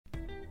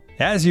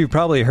As you've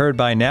probably heard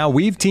by now,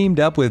 we've teamed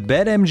up with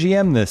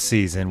BetMGM this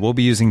season. We'll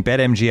be using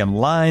BetMGM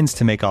lines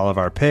to make all of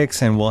our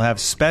picks, and we'll have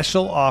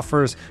special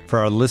offers for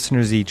our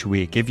listeners each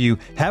week. If you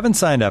haven't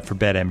signed up for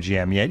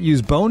BetMGM yet,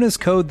 use bonus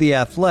code The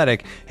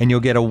Athletic, and you'll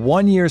get a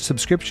 1-year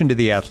subscription to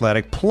The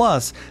Athletic,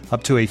 plus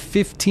up to a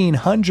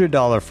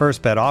 $1,500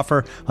 first bet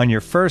offer on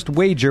your first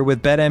wager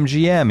with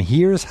BetMGM.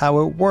 Here's how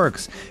it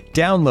works.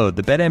 Download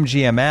the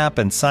BetMGM app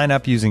and sign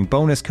up using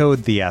bonus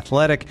code The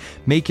Athletic.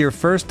 Make your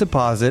first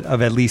deposit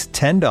of at least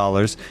 $10.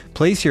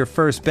 Place your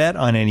first bet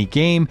on any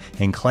game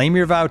and claim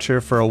your voucher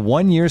for a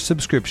 1-year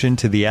subscription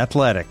to The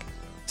Athletic.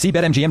 See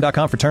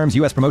BetMGM.com for terms.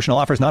 U.S. promotional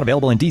offers not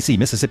available in D.C.,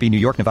 Mississippi, New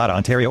York, Nevada,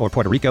 Ontario, or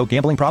Puerto Rico.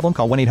 Gambling problem?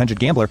 Call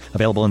 1-800-GAMBLER.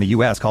 Available in the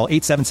U.S. Call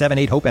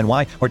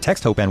 877-8-HOPE-NY or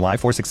text HOPE-NY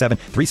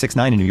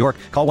 467-369 in New York.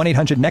 Call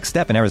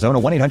 1-800-NEXT-STEP in Arizona.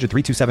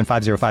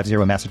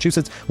 1-800-327-5050 in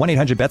Massachusetts.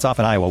 1-800-BETS-OFF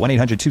in Iowa.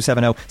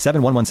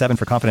 1-800-270-7117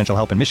 for confidential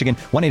help in Michigan.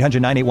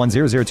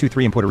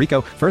 1-800-981-0023 in Puerto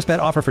Rico. First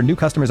bet offer for new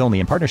customers only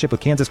in partnership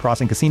with Kansas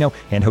Crossing Casino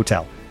and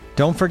Hotel.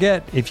 Don't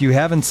forget, if you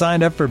haven't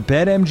signed up for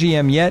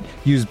BetMGM yet,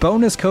 use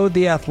bonus code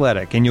The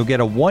Athletic, and you'll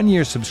get a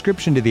 1-year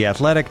subscription to The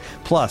Athletic,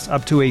 plus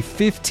up to a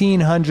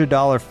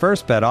 $1,500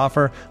 first bet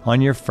offer on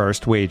your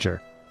first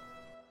wager.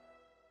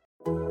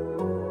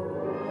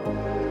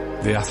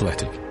 The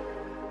Athletic.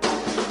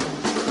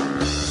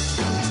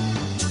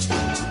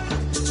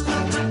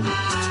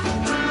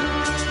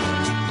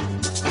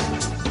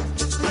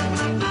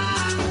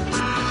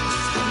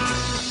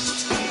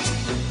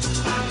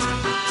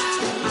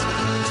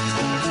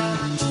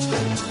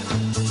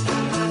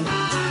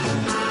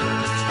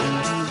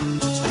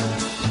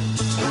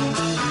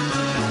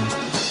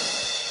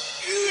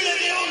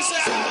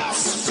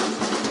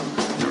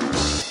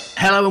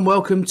 Hello and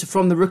welcome to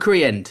From the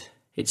Rookery End.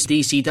 It's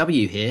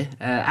DCW here.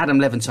 Adam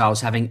Leventhal's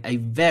having a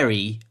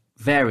very,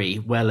 very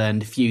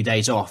well-earned few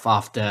days off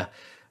after,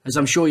 as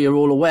I'm sure you're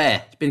all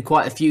aware, it's been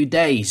quite a few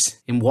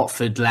days in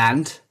Watford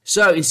land.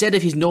 So instead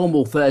of his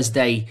normal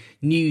Thursday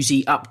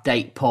newsy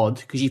update pod,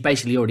 because you've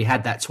basically already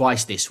had that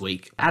twice this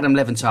week, Adam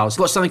Leventhal's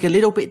got something a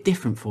little bit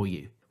different for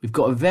you. We've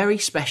got a very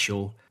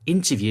special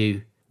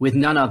interview with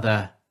none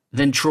other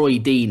than Troy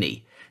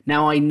Deeney.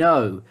 Now I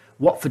know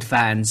Watford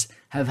fans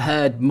have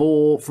heard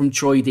more from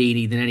Troy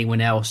Deeney than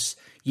anyone else.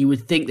 You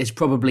would think there's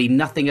probably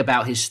nothing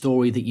about his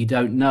story that you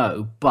don't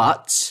know,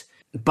 but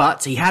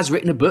he has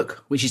written a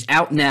book, which is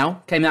out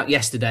now, came out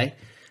yesterday,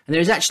 and there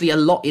is actually a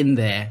lot in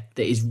there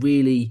that is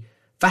really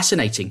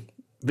fascinating,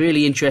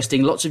 really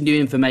interesting, lots of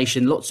new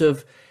information, lots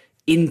of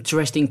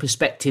interesting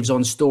perspectives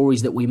on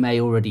stories that we may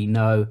already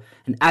know.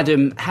 And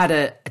Adam had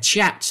a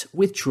chat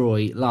with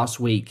Troy last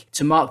week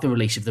to mark the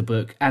release of the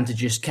book and to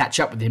just catch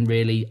up with him,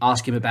 really,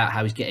 ask him about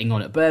how he's getting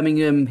on at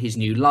Birmingham, his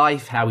new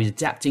life, how he's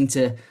adapting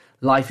to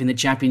life in the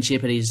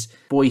Championship at his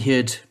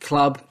boyhood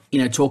club. You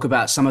know, talk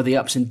about some of the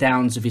ups and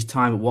downs of his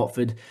time at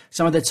Watford,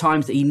 some of the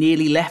times that he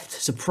nearly left,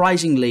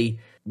 surprisingly,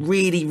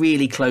 really,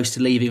 really close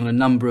to leaving on a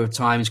number of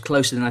times,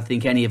 closer than I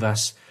think any of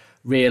us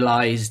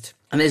realised.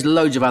 And there's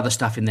loads of other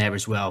stuff in there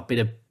as well.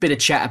 Bit of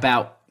chat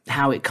about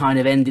how it kind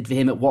of ended for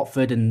him at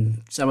Watford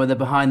and some of the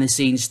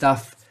behind-the-scenes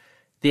stuff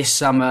this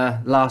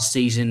summer, last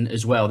season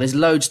as well. There's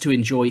loads to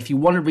enjoy. If you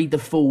want to read the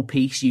full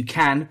piece, you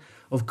can,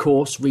 of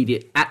course, read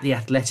it at The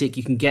Athletic.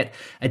 You can get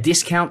a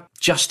discount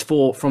just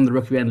for From the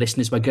Rookery End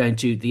listeners by going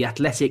to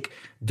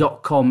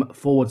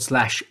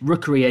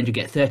theathletic.com/Rookery End. You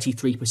get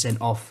 33%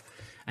 off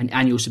an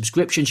annual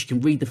subscription. You can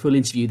read the full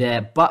interview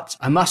there. But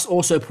I must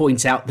also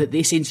point out that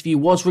this interview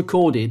was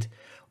recorded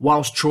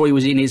whilst Troy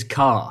was in his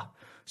car.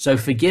 So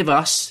forgive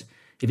us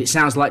if it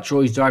sounds like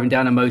Troy's driving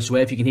down a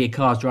motorway, if you can hear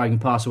cars driving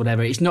past or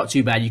whatever. It's not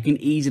too bad. You can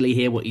easily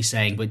hear what he's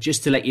saying. But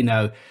just to let you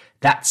know,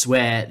 that's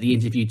where the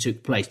interview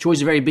took place.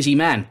 Troy's a very busy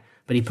man,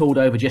 but he pulled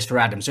over just for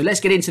Adam. So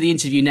let's get into the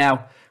interview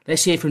now.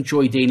 Let's hear from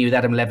Troy Deeney with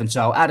Adam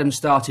Leventhal. Adam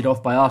started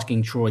off by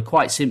asking Troy,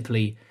 quite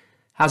simply,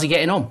 how's he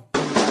getting on?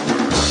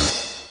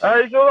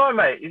 He's all right,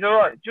 mate. He's all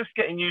right. Just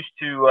getting used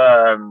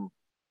to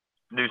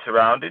new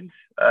surroundings.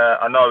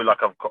 I know,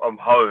 like, I'm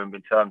home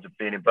in terms of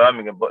being in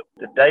Birmingham, but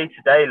the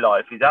day-to-day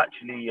life is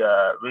actually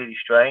really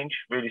strange,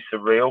 really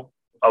surreal.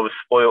 I was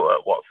spoiled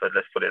at Watford,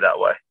 let's put it that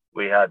way.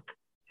 We had,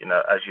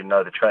 as you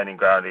know, the training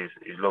ground is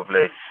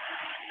lovely.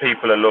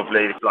 People are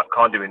lovely. It's like,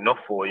 can't do enough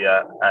for you.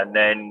 And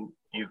then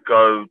you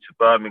go to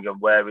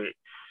Birmingham where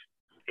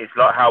it's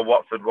like how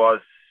Watford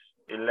was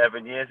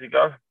 11 years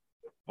ago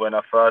when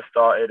I first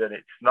started. And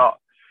it's not,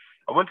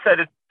 I wouldn't say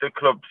that the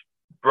club's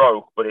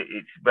broke, but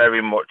it's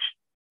very much,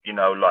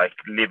 like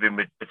living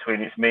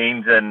between its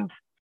means. And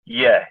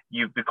yeah,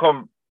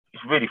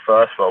 it's really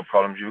first world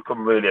problems. You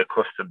become really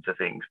accustomed to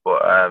things.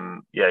 But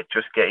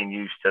just getting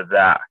used to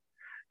that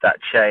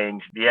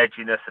change, the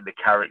edginess and the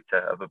character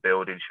of a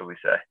building, shall we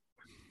say.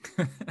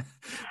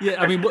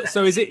 Yeah, I mean,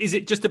 so is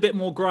it just a bit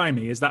more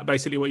grimy? Is that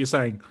basically what you're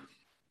saying?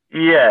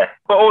 Yeah,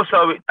 but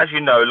also, as you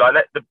know,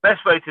 like the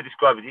best way to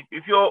describe it,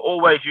 if you're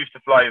always used to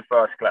flying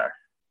first class,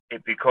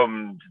 it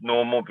becomes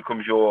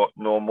your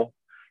normal.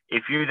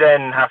 If you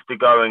then have to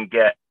go and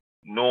get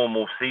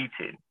normal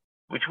seating,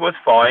 which was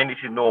fine, this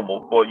is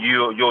normal, but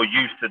you're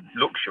used to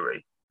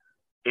luxury,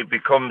 it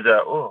becomes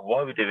why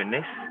are we doing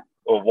this?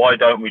 Or why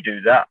don't we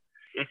do that?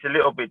 It's a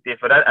little bit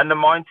different. And the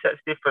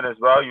mindset's different as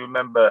well. You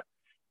remember,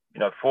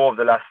 4 of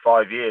the last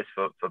 5 years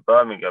for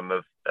Birmingham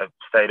have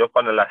stayed up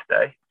on the last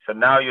day. So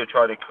now you're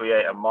trying to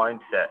create a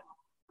mindset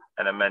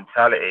and a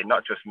mentality,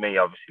 not just me,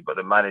 obviously, but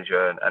the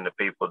manager and the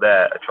people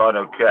there are trying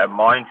to create a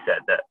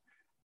mindset that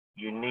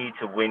you need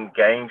to win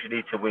games. You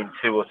need to win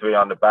 2 or 3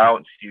 on the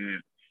bounce.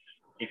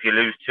 If you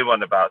lose 2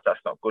 on the bounce, that's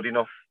not good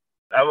enough.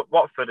 At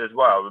Watford as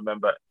well,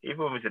 remember, even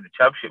when we was in the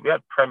Championship, we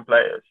had Prem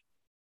players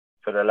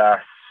for the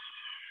last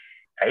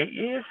 8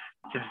 years.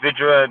 Since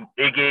Vidra and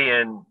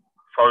Iggy and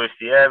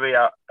Forestieri,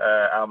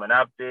 Alman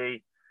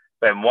Abdi,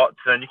 Ben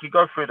Watson. You could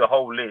go through the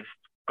whole list.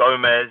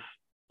 Gomez,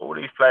 all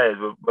these players,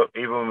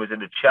 even when we was in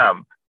the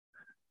Champ,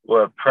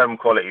 were Prem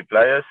quality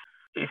players.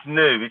 It's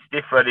new, it's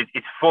different,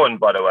 it's fun,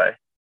 by the way.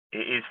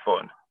 It is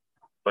fun,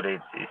 but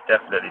it's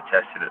definitely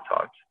tested at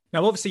times.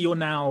 Now, obviously, you're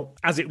now,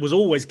 as it was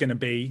always going to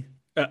be,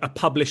 a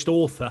published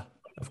author,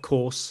 of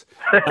course.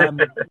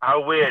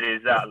 How weird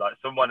is that? Like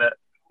someone that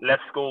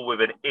left school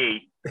with an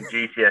E in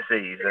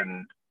GCSEs,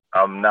 and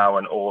I'm now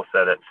an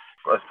author. That's,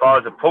 as far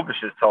as the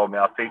publishers told me,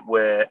 I think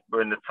we're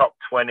in the top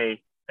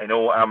 20 in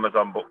all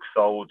Amazon books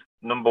sold,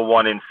 number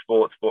 1 in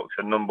sports books,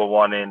 and number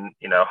 1 in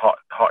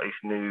hottest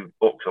new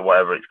books or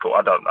whatever it's called.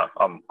 I don't know.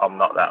 I'm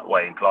not that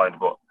way inclined,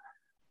 but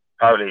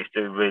apparently it's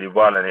doing really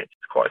well, and it's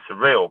quite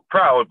surreal.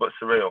 Proud but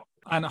surreal.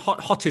 And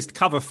hottest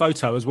cover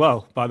photo as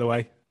well, by the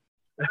way.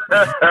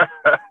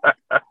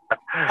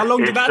 How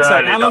long did that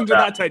take? How long did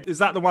that take? Is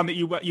that the one that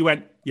you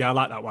went, yeah, I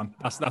like that one.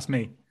 That's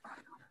me.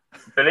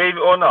 Believe it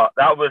or not,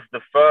 that was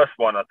the first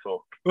one I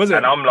took. Was it?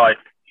 And I'm like,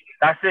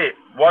 that's it.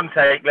 One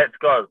take, let's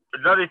go.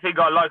 Another thing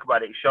I like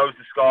about it shows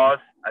the scars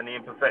and the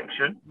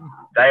imperfection.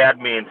 They had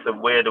me in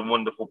some weird and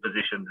wonderful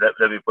positions,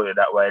 let me put it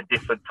that way,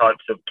 different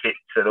types of kicks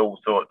and all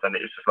sorts. And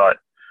it was just like,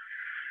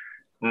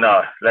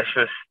 no,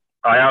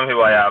 I am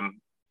who I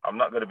am. I'm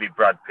not going to be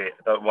Brad Pitt.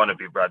 I don't want to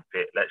be Brad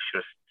Pitt. Let's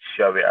just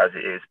show it as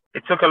it is.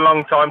 It took a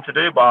long time to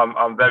do, but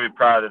I'm very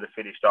proud of the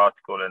finished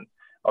article. And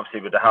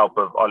obviously with the help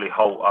of Ollie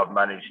Holt, I've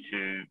managed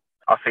to,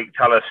 I think,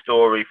 tell a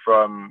story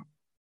from,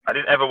 I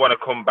didn't ever want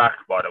to come back,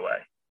 by the way,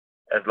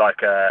 as like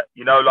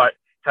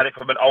tell it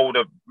from an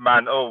older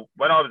man. Oh,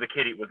 when I was a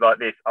kid, it was like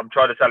this. I'm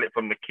trying to tell it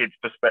from the kid's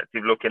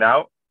perspective looking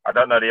out. I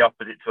don't know the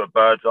opposite to a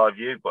bird's eye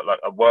view, but like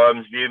a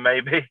worm's view,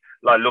 maybe,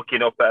 like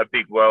looking up at a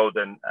big world.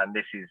 And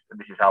this is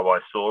how I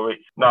saw it.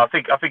 No, I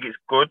think it's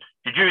good.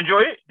 Did you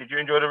enjoy it? Did you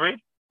enjoy the read?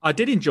 I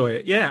did enjoy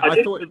it. Yeah,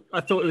 I thought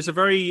it was a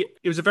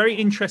very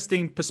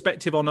interesting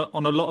perspective on a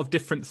lot of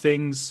different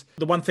things.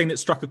 The one thing that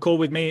struck a chord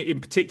with me in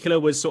particular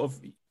was sort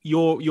of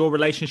your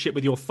relationship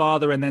with your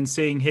father, and then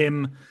seeing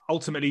him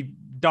ultimately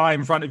die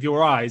in front of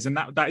your eyes, and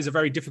that is a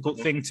very difficult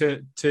thing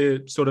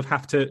to sort of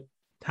have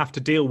to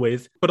deal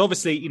with. But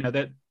obviously,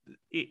 that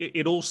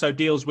it also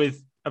deals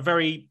with a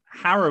very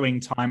harrowing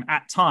time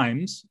at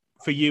times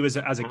for you as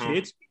a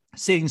kid,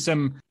 seeing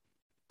some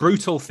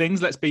brutal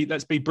things. Let's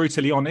be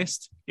brutally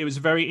honest. It was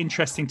very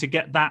interesting to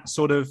get that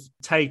sort of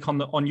take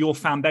on your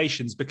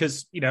foundations,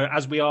 because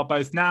as we are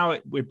both now,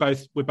 we're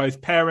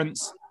both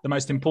parents. The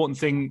most important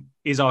thing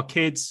is our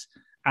kids,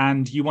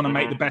 and you want to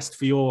make your best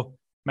for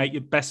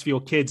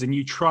your kids, and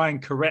you try and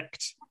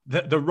correct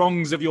the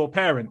wrongs of your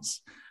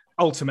parents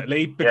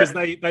ultimately, because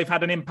they've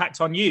had an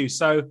impact on you.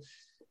 So,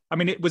 I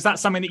mean, was that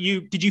something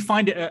that did you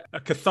find it a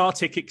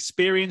cathartic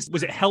experience?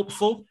 Was it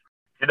helpful?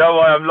 You know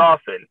why I'm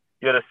laughing?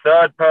 You're the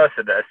third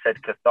person that has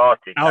said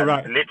cathartic. Oh,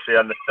 right. Literally,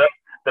 on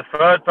the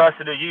third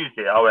person who used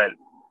it, I went,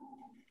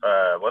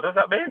 what does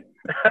that mean?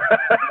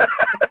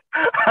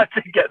 I had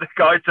to get the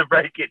guy to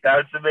break it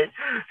down to me.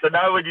 So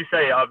now when you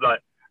say it, I'm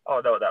like, oh,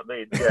 I know what that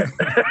means. Yeah.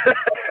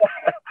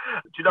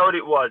 Do you know what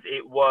it was?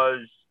 It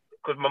was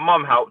because my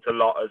mum helped a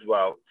lot as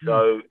well.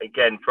 So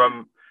again,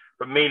 from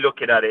me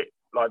looking at it,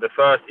 like the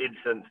first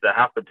instance that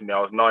happened to me,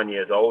 I was 9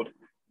 years old.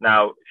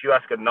 Now, if you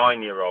ask a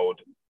 9-year-old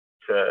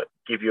to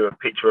give you a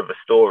picture of a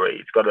story,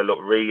 it's got to look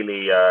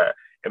really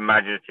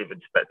imaginative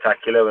and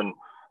spectacular. And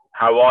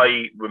how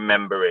I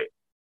remember it,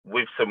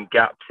 with some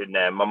gaps in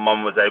there, my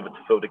mum was able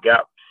to fill the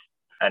gaps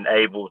and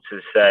able to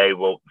say,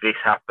 well, this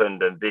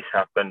happened and this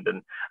happened.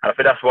 And I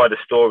think that's why the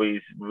story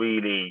is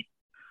really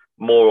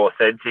more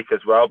authentic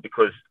as well,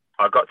 because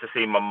I got to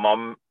see my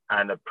mum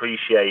and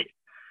appreciate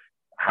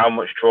how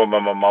much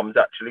trauma my mum's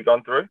actually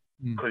gone through,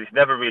 because it's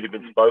never really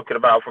been spoken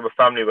about from a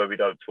family where we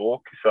don't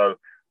talk. So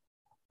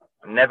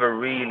never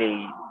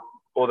really,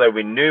 although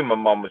we knew my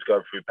mum was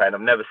going through pain,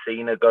 I've never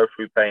seen her go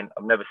through pain.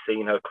 I've never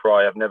seen her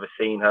cry. I've never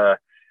seen her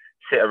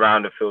sit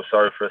around and feel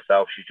sorry for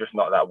herself. She's just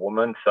not that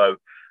woman. So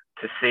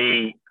to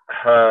see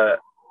her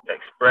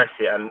express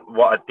it, and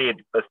what I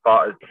did as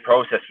part of the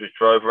process was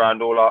drove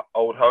around all our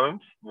old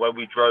homes. When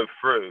we drove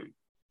through,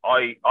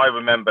 I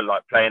remember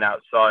like playing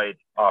outside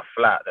our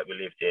flat that we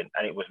lived in,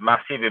 and it was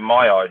massive in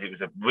my eyes. It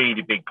was a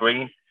really big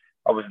green.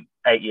 I was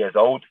 8 years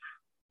old.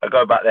 I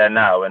go back there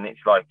now, and it's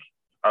like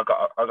I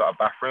got a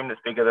bathroom that's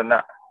bigger than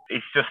that.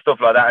 It's just stuff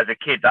like that. As a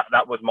kid,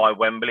 that was my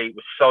Wembley. It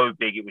was so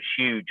big, it was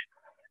huge.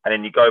 And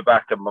then you go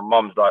back, and my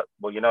mum's like,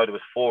 well, there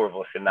was 4 of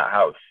us in that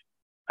house,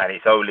 and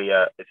it's only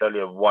a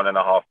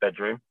 1.5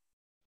 bedroom.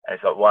 And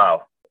it's like,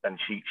 wow. And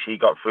she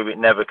got through it,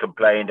 never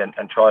complained,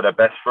 and tried her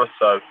best for us.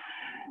 So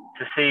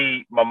to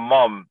see my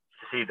mum,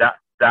 to see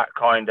that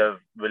kind of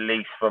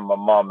release from my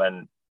mum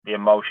and the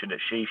emotion that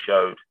she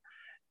showed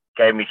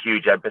gave me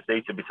huge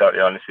empathy, to be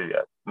totally honest with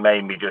you.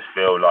 Made me just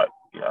feel like,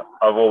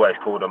 I've always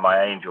called her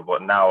my angel,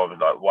 but now I was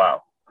like,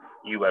 wow,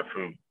 you went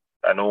through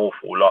an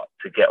awful lot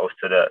to get us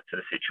to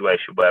the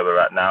situation where we're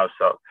at now.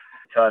 So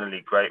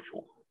eternally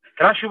grateful.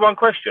 Can I ask you one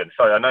question?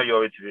 Sorry, I know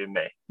you're interviewing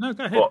me. No,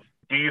 go ahead. But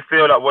do you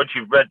feel like once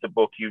you've read the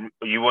book,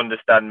 you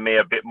understand me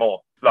a bit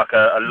more? Like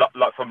a lot,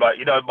 like from like,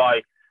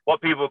 my,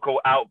 what people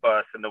call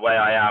outbursts and the way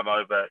I am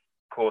over the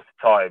course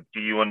of time. Do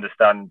you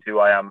understand who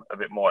I am a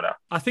bit more now?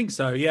 I think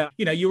so, yeah.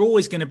 You're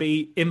always going to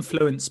be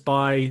influenced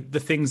by the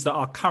things that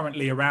are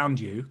currently around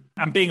you.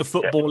 And being a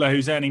footballer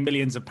who's earning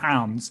millions of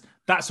pounds,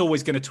 that's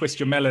always going to twist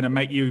your melon and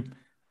make you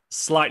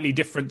slightly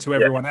different to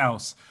everyone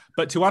else.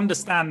 But to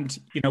understand,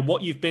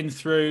 what you've been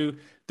through,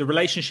 the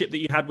relationship that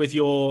you had with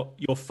your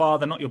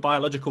father, not your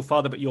biological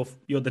father, but you're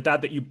the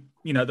dad that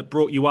that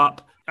brought you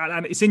up.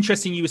 And it's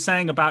interesting you were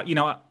saying about,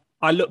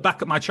 I look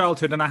back at my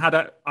childhood and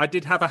I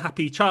did have a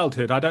happy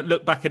childhood. I don't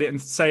look back at it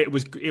and say it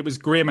was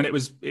grim and it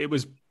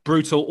was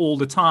brutal all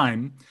the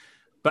time.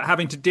 But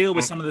having to deal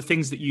with some of the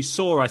things that you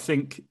saw, I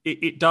think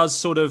it does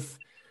sort of,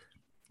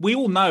 we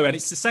all know, and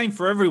it's the same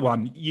for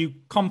everyone. You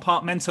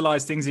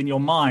compartmentalize things in your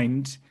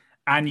mind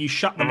and you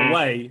shut them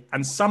away.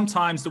 And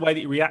sometimes the way that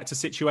you react to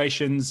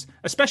situations,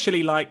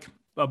 especially like,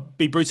 I'll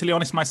be brutally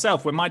honest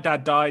myself, when my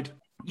dad died,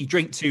 you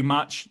drink too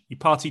much, you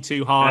party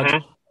too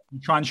hard, you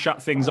try and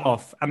shut things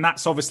off. And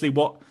that's obviously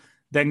what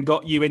then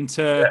got you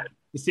into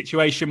the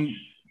situation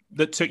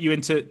that took you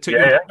into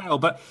jail.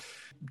 But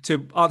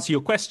to answer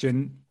your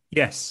question,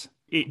 yes,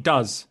 it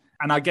does.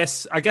 And I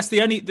guess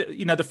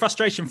the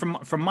frustration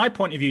from my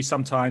point of view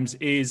sometimes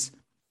is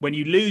when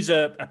you lose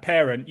a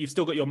parent, you've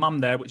still got your mum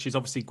there, which is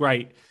obviously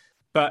great,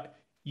 but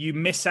you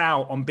miss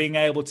out on being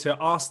able to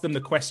ask them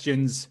the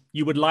questions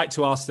you would like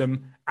to ask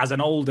them as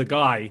an older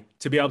guy,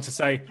 to be able to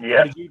say,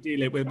 how did you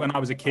deal with when I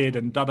was a kid,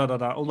 and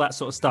all that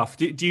sort of stuff.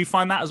 Do you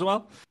find that as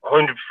well?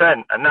 100%.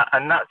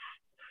 And that's,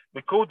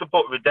 we called the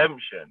book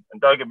Redemption.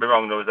 And don't get me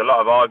wrong, there was a lot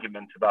of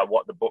arguments about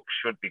what the book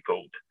should be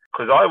called.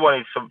 Because I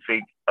wanted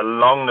something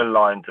along the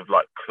lines of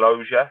like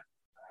closure.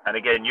 And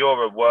again,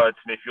 you're a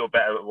wordsmith, you're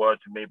better at words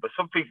than me, but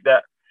something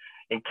that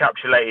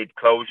encapsulated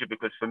closure.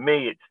 Because for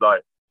me, it's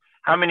like,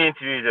 how many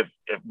interviews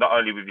have not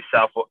only with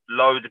yourself, but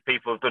loads of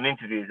people have done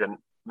interviews, and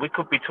we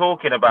could be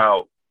talking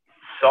about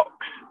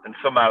socks, and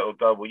somehow it'll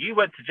go, well, you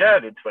went to jail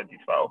in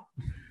 2012.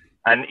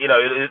 And,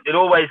 it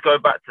always go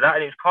back to that.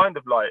 And it's kind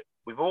of like,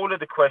 with all of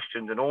the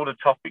questions and all the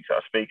topics that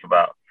I speak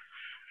about,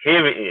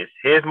 here it is.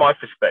 Here's my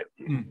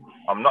perspective.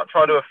 I'm not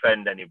trying to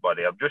offend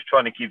anybody. I'm just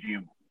trying to give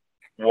you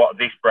what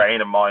this brain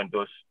and mind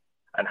does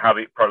and how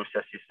it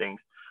processes things.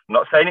 I'm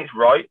not saying it's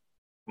right.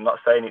 I'm not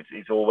saying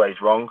it's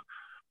always wrong,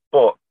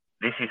 but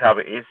this is how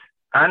it is.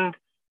 And,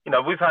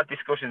 we've had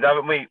discussions,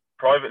 haven't we,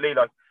 privately,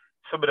 like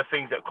some of the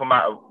things that come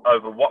out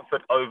over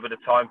Watford over the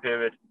time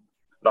period.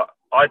 Like,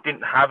 I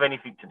didn't have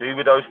anything to do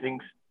with those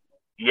things,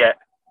 yet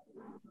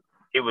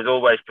it was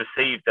always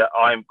perceived that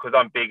because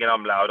I'm big and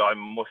I'm loud, I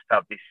must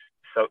have this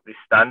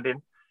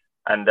standing.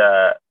 And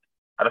I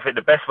think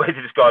the best way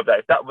to describe that,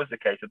 if that was the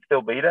case, I'd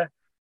still be there.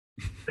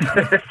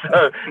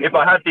 So if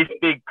I had this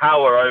big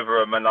power over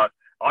them and like,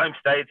 I'm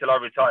staying till I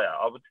retire,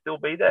 I would still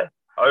be there.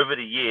 Over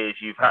the years,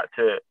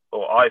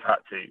 I've had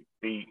to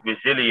be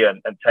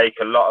resilient and take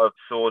a lot of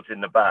swords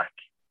in the back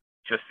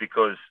just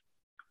because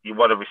you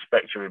want to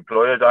respect your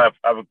employers. I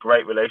have a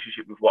great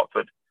relationship with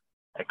Watford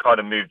and kind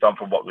of moved on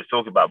from what we were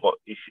talking about, but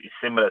it's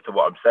similar to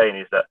what I'm saying,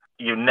 is that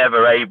you're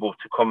never able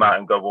to come out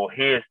and go, well,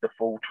 here's the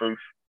full truth,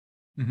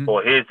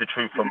 or here's the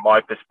truth from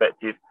my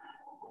perspective.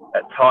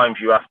 At times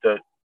you have to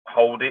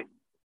hold it,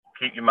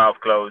 keep your mouth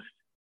closed,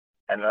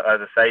 and as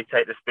I say,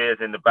 take the spears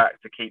in the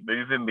back to keep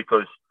moving,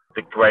 because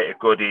the greater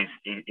good is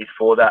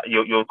for that.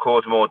 You'll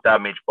cause more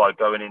damage by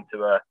going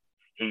into a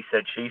he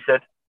said, she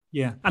said.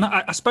 Yeah. And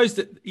I suppose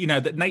that,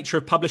 the nature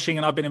of publishing,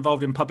 and I've been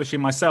involved in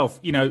publishing myself,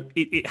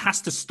 it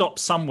has to stop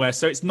somewhere.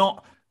 So it's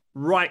not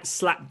right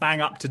slap bang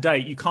up to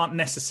date. You can't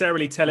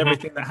necessarily tell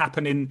everything that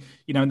happened in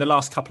the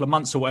last couple of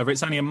months or whatever.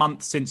 It's only a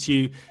month since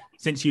you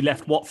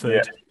left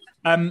Watford. Yeah.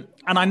 And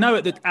I know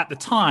at the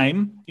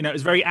time, it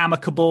was very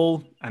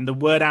amicable, and the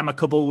word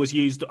amicable was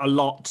used a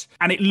lot,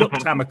 and it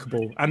looked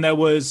amicable. And there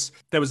was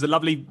a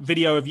lovely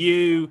video of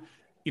you.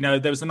 There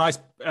was a nice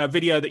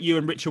video that you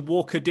and Richard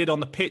Walker did on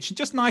the pitch, and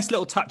just nice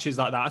little touches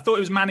like that. I thought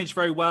it was managed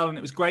very well, and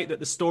it was great that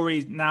the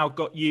story now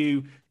got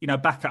you,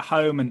 back at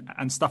home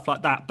and stuff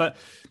like that. But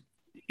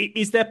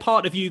is there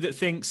part of you that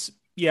thinks,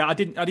 yeah, I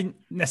didn't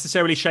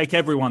necessarily shake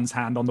everyone's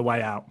hand on the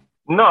way out?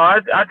 No,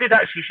 I did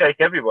actually shake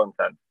everyone's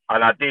hand,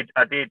 and I did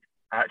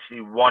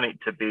actually want it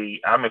to be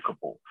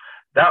amicable.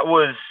 That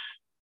was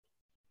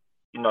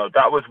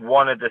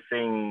one of the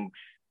things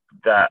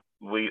that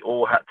we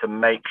all had to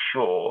make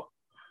sure,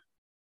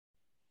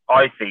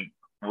 I think,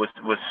 was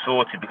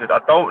sorted, because I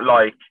don't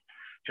like,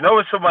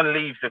 when someone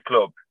leaves the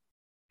club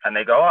and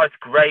they go, oh, it's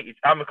great, it's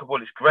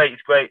amicable, it's great.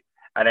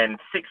 And then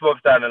 6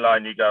 months down the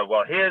line, you go,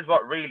 well, here's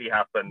what really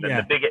happened, and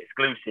the big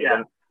exclusive.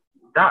 And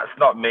that's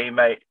not me,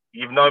 mate.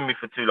 You've known me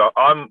for too long.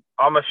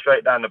 I'm a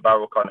straight down the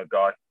barrel kind of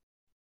guy.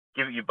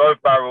 Give you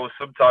both barrels.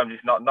 Sometimes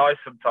it's not nice,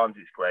 sometimes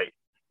it's great.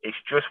 It's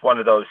just one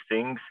of those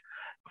things.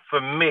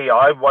 For me,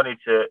 I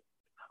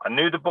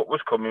knew the book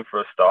was coming for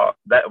a start,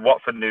 that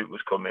Watford knew it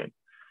was coming.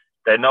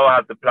 They know I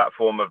have the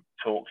platform of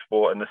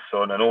TalkSport and The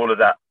Sun and all of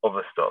that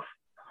other stuff.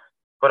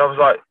 But I was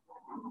like,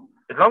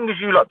 as long as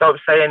you don't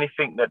say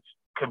anything that's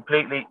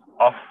completely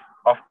off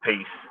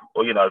piece,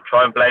 or,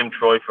 try and blame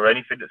Troy for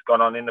anything that's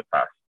gone on in the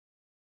past,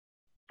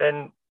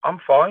 then I'm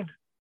fine.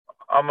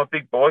 I'm a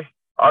big boy.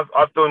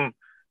 I've done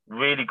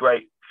really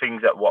great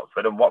things at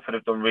Watford, and Watford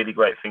have done really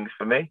great things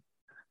for me.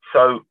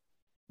 So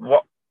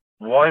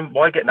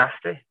why get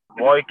nasty?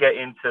 Why get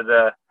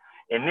into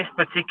in this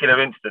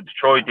particular instance,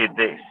 Troy did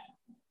this.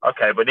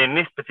 Okay, but in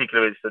this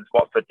particular instance,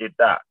 Watford did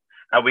that.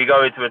 And we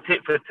go into a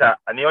tit for tat,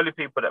 and the only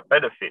people that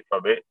benefit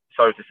from it,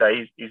 sorry to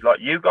say, is like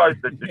you guys,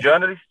 the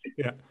journalists.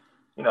 Yeah.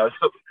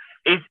 So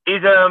is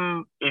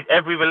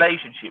every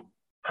relationship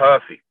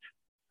perfect?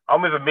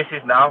 I'm with a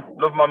missus now,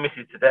 love my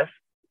missus to death.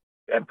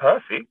 Yeah,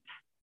 perfect.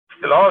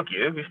 Still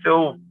argue, we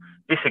still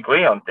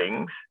disagree on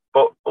things,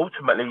 but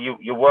ultimately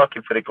you're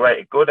working for the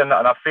greater good. And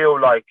I feel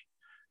like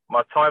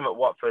my time at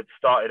Watford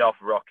started off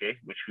rocky,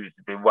 which has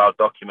been well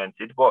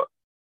documented, but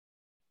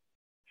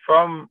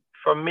from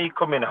me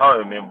coming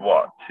home in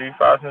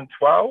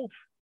 2012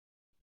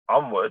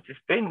 onwards, it's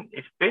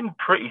been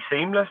pretty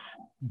seamless.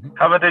 Mm-hmm.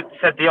 Have I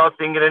said the odd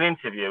thing in an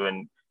interview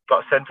and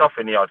got sent off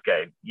in the odd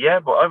game? Yeah,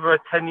 but over a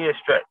 10-year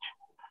stretch,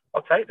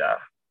 I'll take that.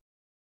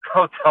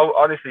 I'll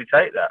honestly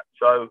take that.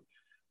 So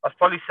I was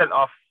probably sent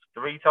off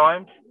 3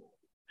 times.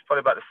 It's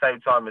probably about the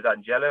same time as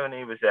Angelo, and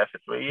he was there for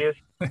 3 years.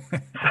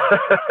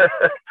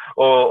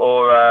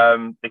 or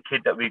the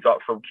kid that we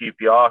got from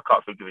QPR, I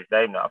can't think of his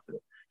name now.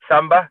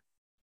 Samba.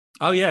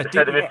 Oh yeah, the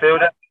centre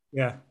midfielder.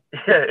 Yeah,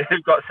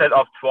 who got sent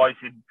off twice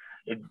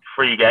in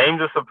 3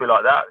 games or something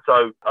like that.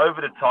 So over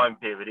the time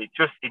period, it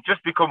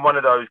just become one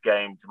of those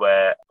games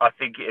where I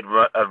think it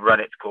had run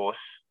its course.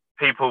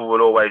 People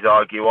will always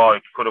argue, oh,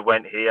 he could have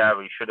went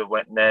here, he should have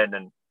went then,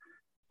 and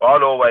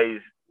I'll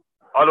always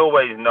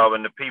know,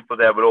 and the people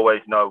there will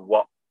always know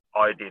what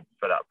I did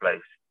for that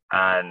place.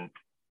 And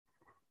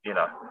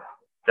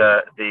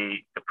the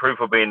proof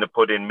will be in the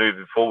pudding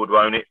moving forward,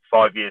 won't it?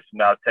 5 years from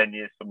now, 10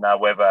 years from now,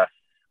 whether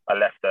I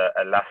left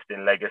a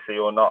lasting legacy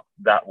or not,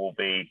 that will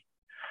be,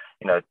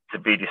 to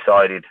be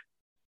decided.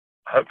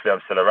 Hopefully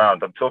I'm still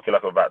around. I'm talking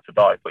like I'm about to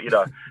die, but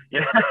do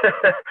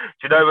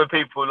you know when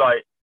people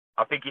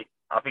I think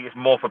it's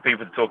more for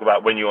people to talk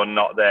about when you're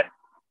not there.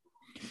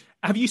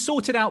 Have you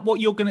sorted out what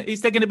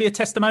is there going to be a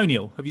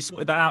testimonial? Have you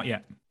sorted that out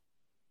yet?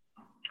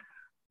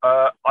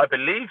 I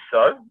believe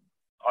so.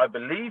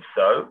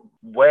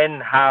 When,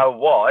 how,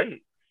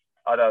 why,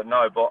 I don't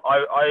know. But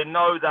I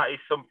know that is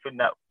something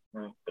that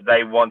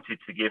they wanted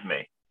to give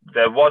me.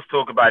 There was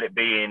talk about it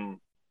being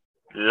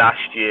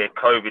last year,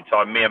 COVID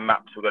time. Me and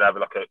Maps were going to have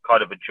like a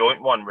kind of a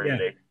joint one,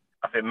 really. Yeah.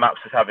 I think Maps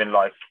was having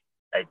like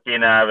a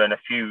dinner and a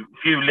few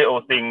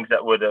little things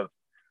that would have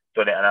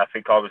done it. And I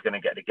think I was going to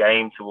get the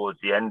game towards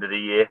the end of the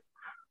year.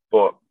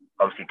 But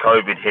obviously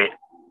COVID hit.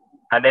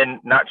 And then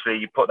naturally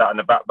you put that on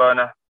the back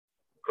burner.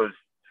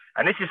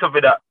 And this is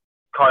something that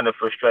kind of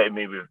frustrated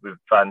me with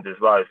fans as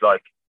well. It's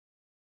like,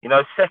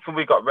 second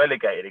we got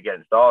relegated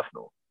against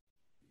Arsenal,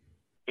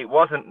 it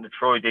wasn't the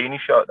Troy Deeney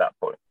show at that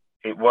point.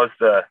 It was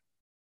the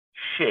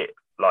shit,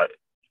 like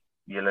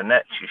your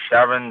Lynette's, your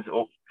Sharon's,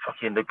 or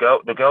fucking the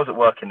girls that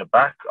work in the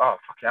back. Oh,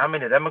 fucking how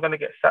many of them are going to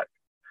get sacked?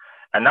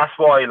 And that's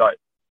why,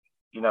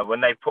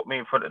 when they put me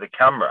in front of the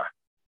camera,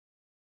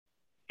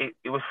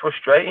 it was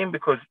frustrating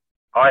because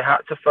I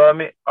had to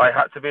firm it. I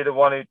had to be the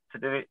one to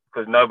do it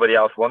because nobody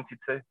else wanted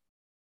to.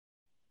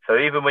 So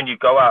even when you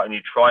go out and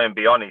you try and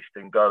be honest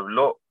and go,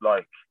 look,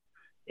 like,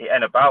 it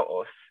ain't about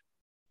us.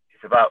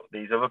 It's about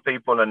these other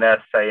people, and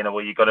they're saying, oh,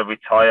 well, you're going to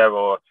retire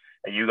or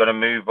are you going to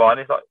move on?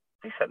 It's like,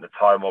 this ain't the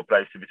time or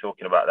place to be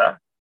talking about that.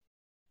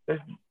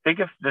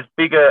 There's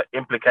bigger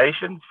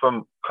implications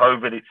from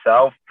COVID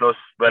itself plus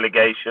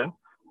relegation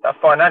that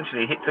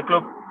financially hits the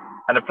club.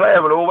 And the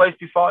player will always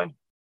be fine.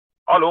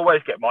 I'll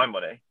always get my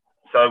money.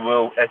 So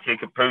will Etienne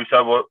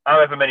Caputo, will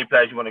however many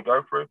players you want to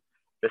go through.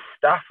 The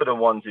staff are the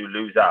ones who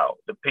lose out.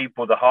 The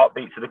people, the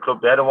heartbeats of the club,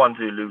 they're the ones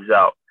who lose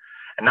out.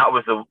 And that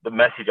was the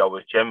message I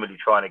was generally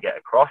trying to get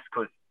across,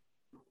 because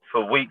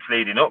for weeks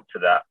leading up to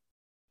that,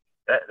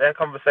 they're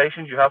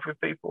conversations you have with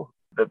people.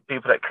 The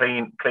people that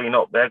clean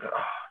up, they're going,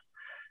 oh,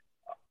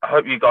 I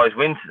hope you guys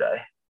win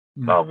today.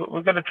 No,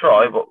 we're going to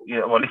try, but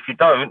well, if you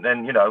don't,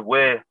 then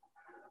we're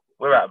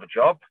out of a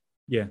job.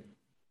 Yeah.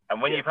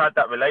 And when you've had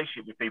that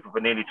relationship with people for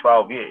nearly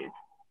 12 years,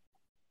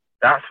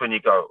 that's when you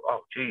go,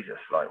 oh Jesus,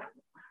 like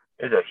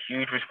there's a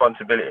huge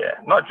responsibility here.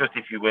 Not just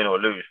if you win or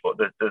lose, but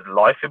there's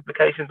life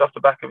implications off the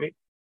back of it.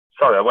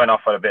 Sorry, I went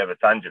off on a bit of a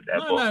tangent there.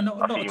 No,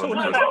 not at all.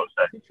 No,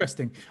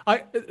 interesting.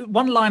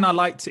 One line I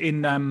liked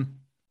in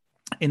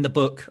in the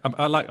book.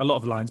 I like a lot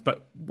of lines,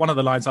 but one of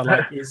the lines I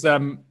like is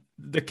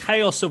the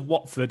chaos of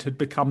Watford had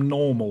become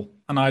normal,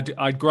 and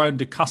I'd grown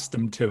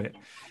accustomed to it.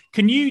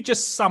 Can you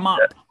just sum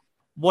up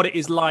what it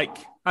is like?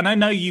 And I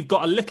know you've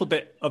got a little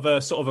bit of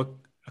a sort of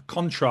a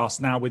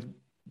contrast now with,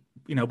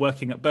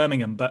 working at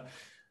Birmingham, but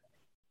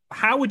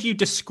how would you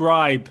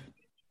describe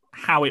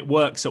how it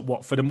works at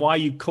Watford and why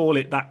you call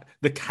it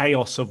the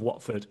chaos of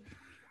Watford?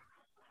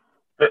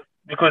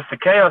 Because the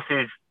chaos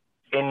is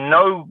in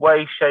no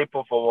way, shape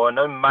or form, or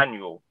no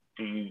manual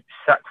do you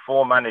sack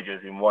 4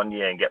 managers in 1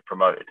 year and get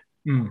promoted.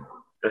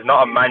 There's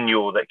not a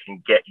manual that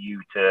can get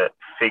you to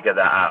figure that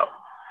out.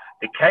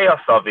 The chaos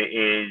of it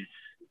is,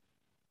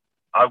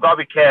 I've got to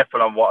be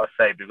careful on what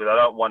I say because I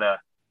don't want to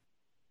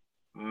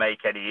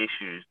make any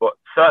issues, but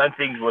certain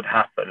things would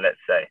happen, let's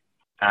say,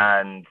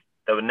 and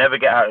they would never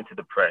get out into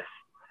the press.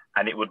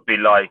 And it would be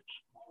like,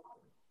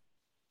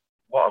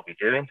 what are we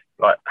doing?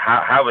 Like,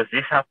 how has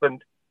this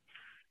happened?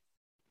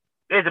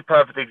 Here's a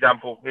perfect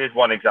example. Here's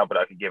one example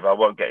that I can give. I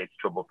won't get into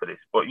trouble for this.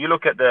 But you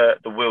look at the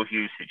Will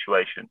Hughes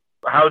situation.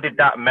 How did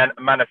that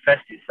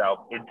manifest itself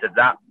into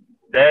that?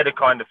 They're the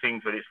kind of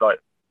things where it's like,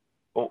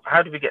 well,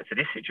 how did we get to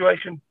this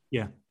situation?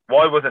 Yeah.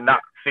 Why wasn't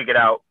that figured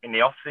out in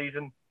the off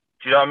season?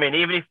 Do you know what I mean?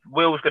 Even if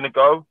Will was going to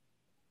go,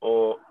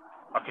 or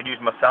I could use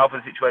myself in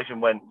a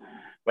situation when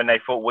they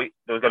thought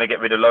they were going to get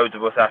rid of loads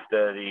of us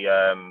after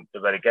the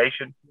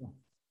relegation.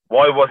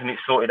 Why wasn't it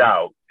sorted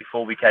out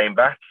before we came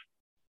back?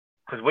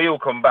 Because we all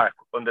come back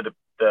under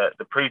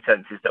the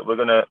pretenses that we're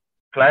going to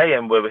play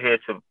and we're here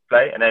to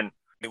play. And then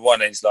we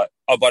won and it's like,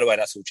 oh, by the way,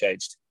 that's all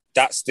changed.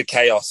 That's the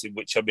chaos in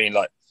which, I mean,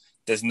 like,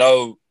 there's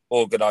no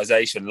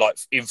organisation like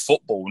in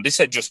football. And this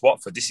ain't just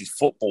Watford. This is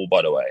football,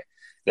 by the way,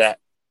 that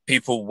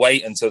people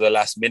wait until the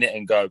last minute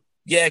and go,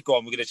 yeah, go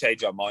on, we're going to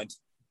change our mind.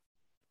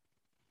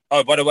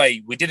 Oh, by the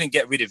way, we didn't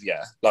get rid of you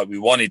like we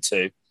wanted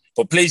to,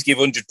 but please give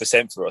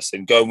 100% for us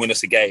and go and win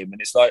us a game.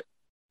 And it's like,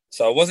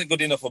 so I wasn't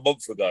good enough a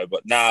month ago,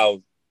 but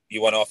now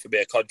you want to offer me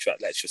a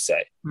contract, let's just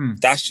say.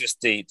 That's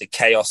just the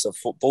chaos of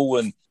football.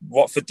 And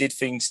Watford did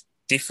things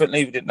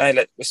differently, didn't they?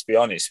 Let's be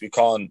honest.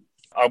 I'm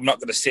not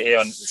going to sit here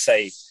and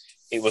say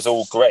it was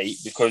all great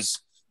because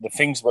the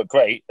things were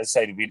great. As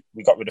I say,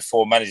 we got rid of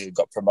 4 managers and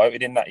got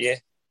promoted in that year.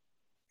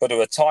 But there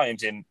were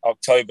times in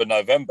October,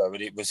 November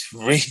when it was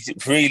really,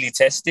 really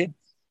testing.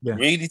 Yeah.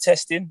 Really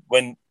testing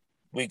when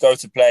we go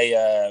to play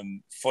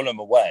Fulham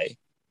away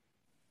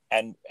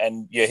and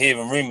you're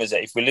hearing rumours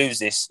that if we lose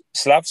this,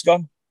 Slav's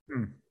gone.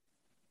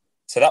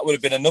 So that would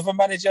have been another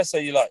manager. So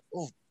you're like,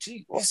 oh,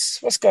 gee,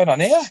 what's going on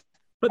here?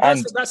 But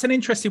that's an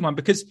interesting one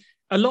because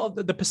a lot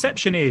of the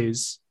perception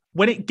is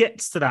when it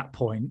gets to that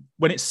point,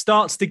 when it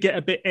starts to get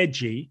a bit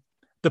edgy,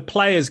 the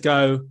players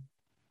go,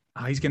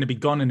 oh, he's going to be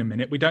gone in a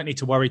minute. We don't need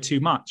to worry too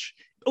much.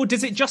 Or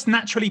does it just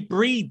naturally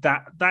breed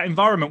that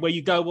environment where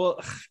you go,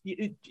 well,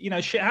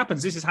 shit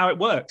happens. This is how it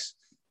works.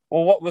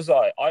 Well, what was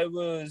I? I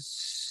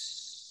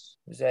was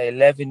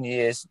 11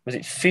 years. Was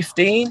it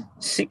 15,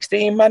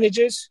 16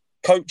 managers?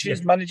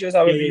 Coaches, managers,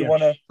 however you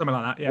want to something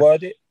like that,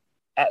 word it.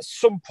 At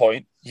some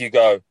point, you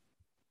go,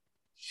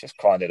 it's just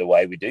kind of the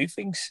way we do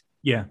things.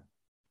 Yeah.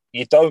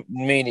 You don't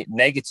mean it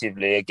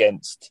negatively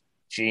against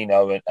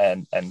Gino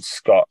and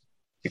Scott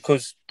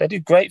because they do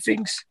great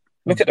things.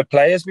 Look at the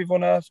players we've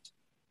unearthed.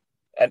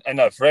 And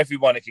no, for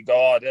everyone, it can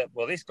go,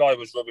 well, this guy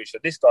was rubbish or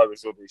this guy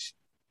was rubbish.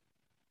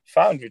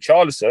 Found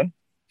Richarlison,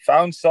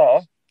 found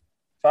Sarr,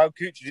 found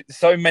Kuchar.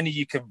 So many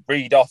you can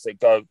read off that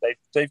go,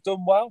 they've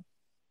done well.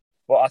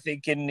 But I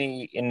think in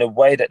the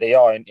way that they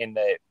are, in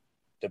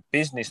the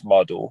business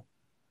model,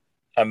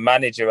 a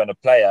manager and a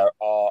player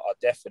are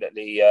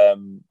definitely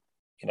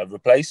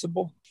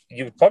replaceable.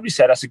 You would probably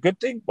say that's a good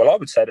thing. Well, I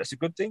would say that's a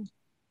good thing.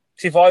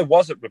 Because if I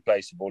wasn't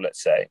replaceable,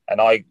 let's say, and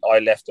I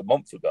left a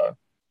month ago,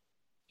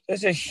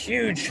 there's a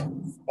huge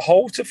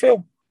hole to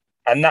fill.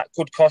 And that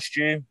could cost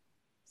you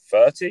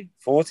 30,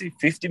 40,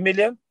 50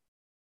 million.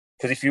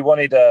 Because if you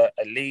wanted a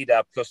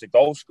leader plus a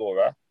goal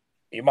scorer,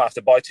 you might have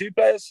to buy 2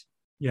 players.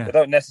 Yeah. They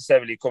don't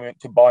necessarily come in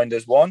combined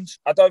as one.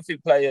 I don't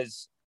think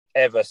players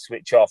ever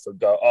switch off and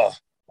go, oh,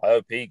 I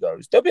hope he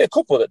goes. There'll be a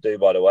couple that do,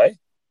 by the way,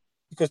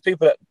 because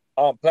people that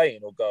aren't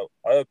playing will go,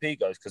 I hope he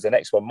goes because the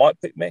next one might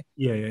pick me.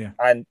 Yeah.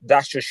 And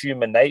that's just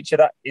human nature.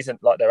 That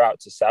isn't like they're out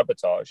to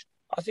sabotage.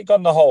 I think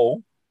on the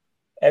whole,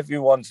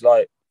 everyone's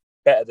like,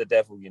 better the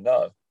devil you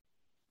know.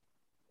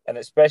 And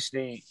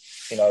especially,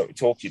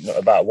 talking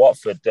about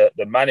Watford, the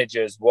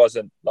managers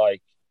wasn't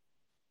like,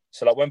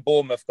 so like when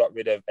Bournemouth got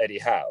rid of Eddie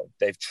Howe,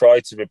 they've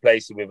tried to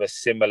replace him with a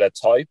similar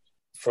type.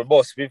 From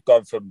us, we've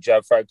gone from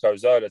Gianfranco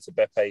Zola to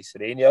Beppe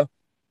Sirino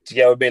to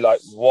get with me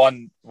like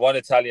one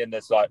Italian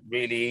that's like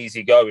really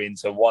easy going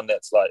to one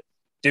that's like,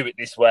 do it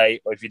this way,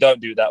 or if you don't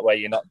do it that way,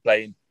 you're not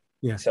playing.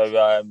 Yeah.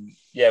 So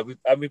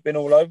we've been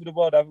all over the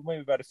world, haven't we?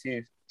 We've had a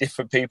few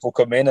different people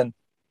come in, and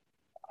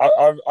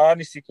I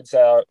honestly can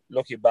say,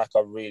 looking back, I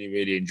really,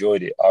 really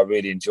enjoyed it. I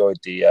really enjoyed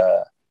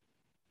the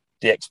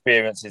the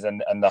experiences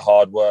and the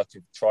hard work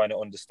of trying to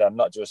understand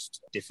not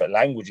just different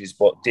languages,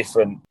 but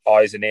different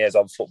eyes and ears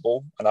on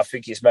football. And I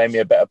think it's made me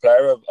a better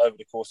player over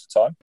the course of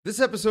time.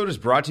 This episode is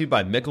brought to you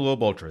by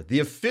Michelob Ultra, the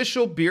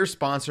official beer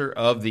sponsor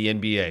of the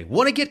NBA.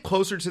 Want to get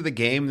closer to the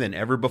game than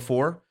ever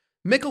before?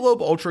 Michelob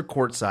Ultra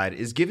Courtside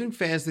is giving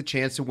fans the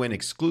chance to win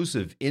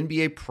exclusive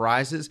NBA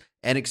prizes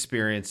and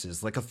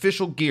experiences like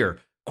official gear,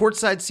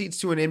 courtside seats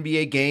to an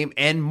NBA game,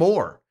 and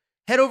more.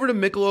 Head over to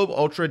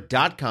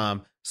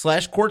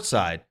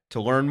MichelobUltra.com/courtside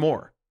to learn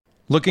more.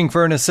 Looking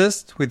for an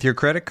assist with your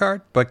credit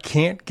card, but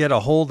can't get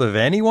a hold of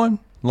anyone?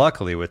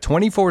 Luckily, with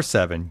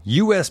 24/7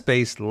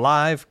 U.S.-based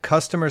live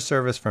customer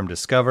service from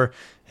Discover,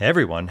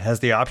 everyone has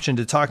the option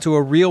to talk to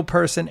a real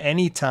person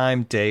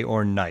anytime, day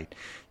or night.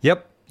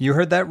 Yep, you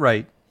heard that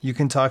right. You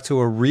can talk to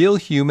a real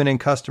human in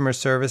customer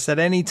service at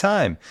any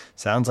time.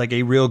 Sounds like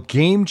a real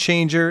game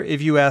changer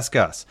if you ask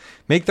us.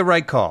 Make the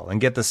right call and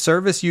get the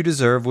service you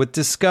deserve with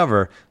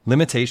Discover.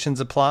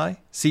 Limitations apply.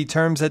 See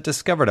terms at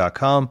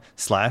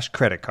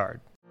discover.com/creditcard.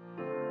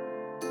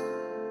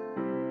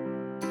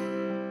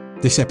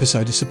 This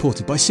episode is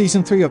supported by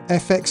Season 3 of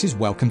FX's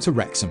Welcome to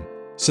Wrexham.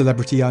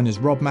 Celebrity owners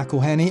Rob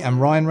McElhenney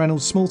and Ryan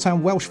Reynolds'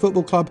 small-town Welsh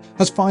football club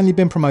has finally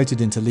been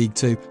promoted into League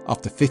 2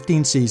 after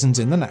 15 seasons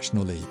in the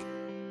National League.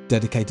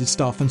 Dedicated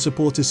staff and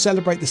supporters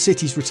celebrate the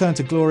city's return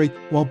to glory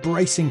while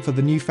bracing for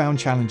the newfound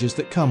challenges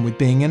that come with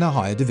being in a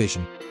higher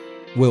division.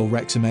 Will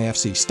Wrexham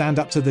AFC stand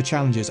up to the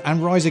challenges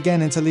and rise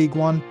again into League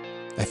 1?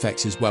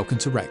 FX's Welcome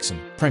to Wrexham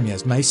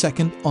premieres May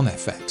 2nd on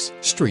FX.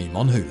 Stream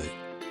on Hulu.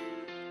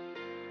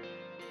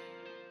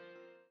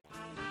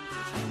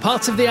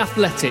 Part of the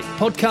Athletic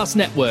Podcast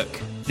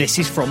Network. This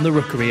is From the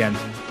Rookery End.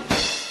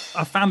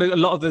 I found a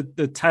lot of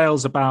the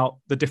tales about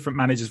the different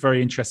managers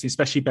very interesting,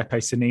 especially Beppe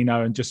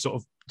Sannino, and just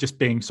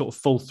being sort of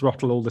full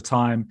throttle all the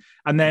time.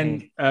 And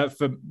then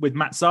with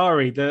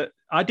Mazzarri,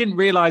 I didn't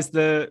realise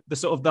the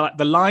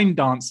line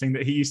dancing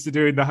that he used to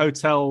do in the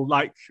hotel,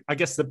 like I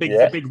guess the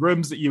big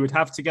rooms that you would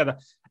have together.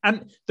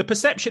 And the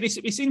perception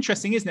it's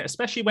interesting, isn't it?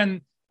 Especially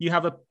when you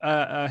have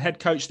a head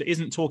coach that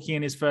isn't talking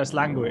in his first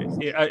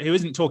language, who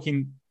isn't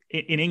talking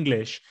in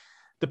English.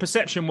 The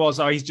perception was,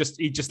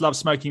 he just loves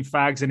smoking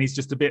fags and he's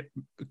just a bit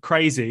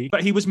crazy.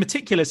 But he was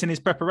meticulous in his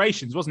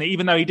preparations, wasn't he?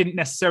 Even though he didn't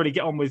necessarily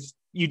get on with,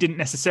 you didn't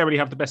necessarily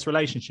have the best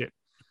relationship.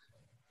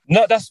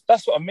 No, that's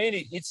what I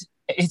mean.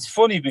 It's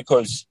funny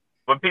because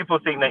when people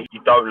think that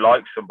you don't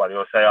like somebody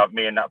or say,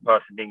 me and that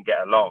person didn't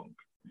get along,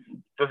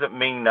 doesn't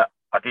mean that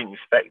I didn't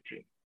respect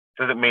him.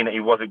 Doesn't mean that he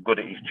wasn't good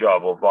at his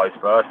job or vice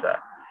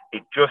versa.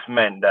 It just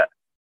meant that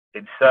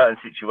in certain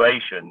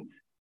situations,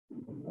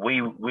 we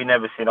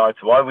never seen eye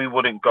to eye. I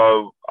wouldn't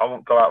go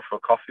out for a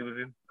coffee with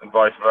him and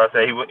vice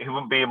versa. He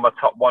wouldn't be in my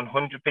top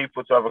 100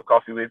 people to have a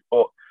coffee with,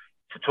 but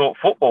to talk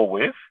football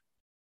with,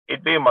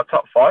 he'd be in my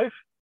top 5.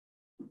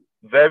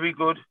 Very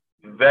good,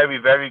 very,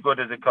 very good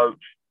as a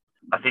coach.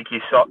 I think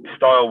his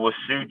style was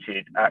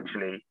suited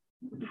actually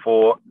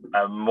for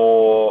a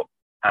more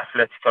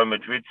Atletico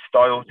Madrid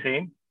style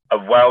team, a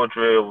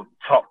well-drilled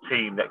top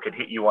team that could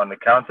hit you on the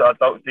counter. I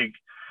don't think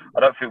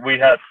we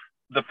had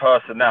the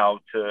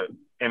personnel to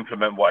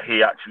implement what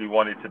he actually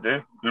wanted to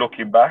do,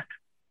 looking back.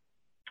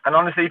 And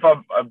honestly, if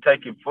I'm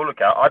taking full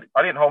account,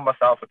 I didn't hold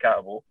myself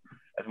accountable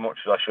as much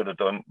as I should have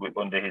done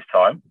under his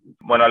time.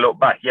 When I look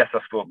back, yes, I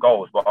scored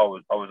goals, but I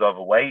was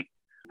overweight.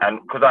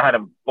 And because I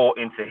hadn't bought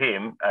into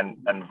him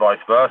and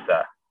vice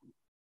versa,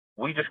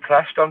 we just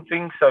clashed on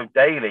things. So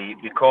daily,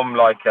 it become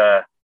like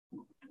a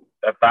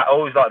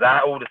battle. It was like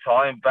that all the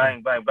time,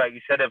 bang, bang, bang.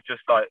 Instead of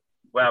just like,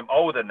 when I'm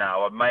older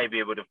now, I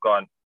maybe would have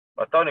gone,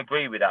 I don't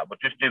agree with that,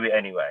 but just do it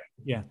anyway.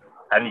 Yeah.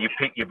 And you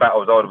pick your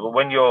battles older. But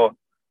when you're,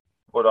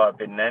 what I've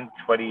been then,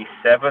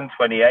 27,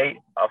 28,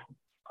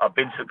 I've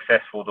been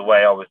successful the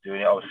way I was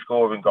doing it. I was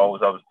scoring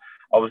goals. I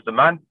was the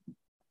man.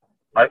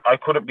 I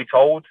couldn't be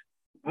told.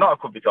 I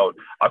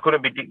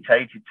couldn't be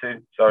dictated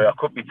to. Sorry, I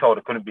could be told.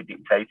 I couldn't be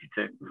dictated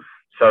to.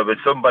 So when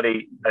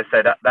somebody has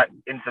said that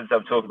instance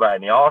I'm talking about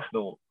in the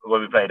Arsenal, when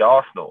we played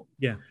Arsenal,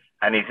 yeah,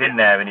 and he's in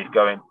there and he's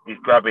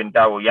grabbing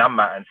Daryl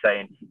Janmaat and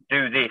saying,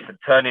 do this, and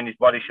turning his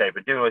body shape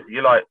and doing it.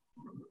 You're like,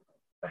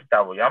 that's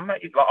Daryl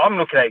Janmaat. Like, I'm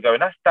looking at it going,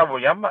 that's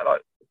Daryl Janmaat.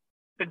 Like,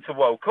 been to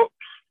World Cups,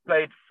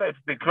 played for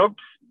big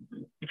clubs.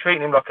 You're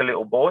treating him like a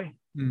little boy.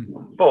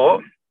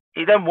 But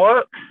it then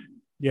works.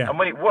 Yeah. And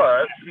when it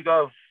works, you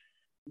go,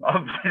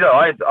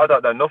 I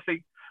don't know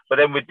nothing. But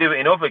then we do it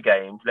in other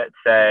games, let's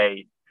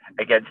say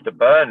against the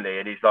Burnley,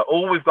 and he's like,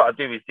 all we've got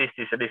to do is this,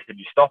 and this, and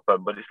you stop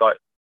them. But it's like,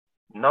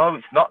 no,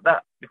 it's not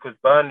that, because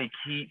Burnley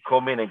keep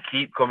coming.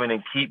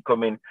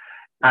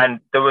 And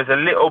there was a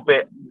little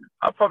bit,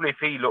 probably if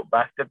he looked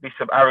back, there'd be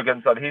some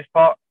arrogance on his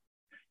part.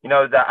 You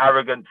know, that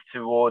arrogance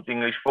towards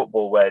English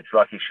football where it's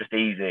like it's just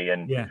easy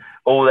and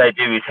all they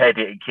do is head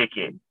it and kick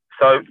it.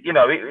 So, you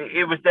know,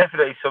 it was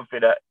definitely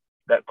something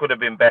that could have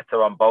been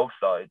better on both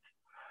sides.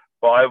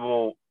 But I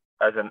will,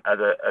 as an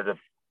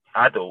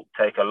adult,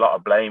 take a lot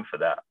of blame for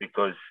that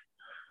because,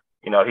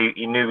 you know,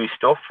 he knew his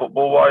stuff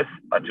football-wise.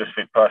 I just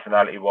think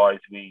personality-wise,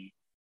 we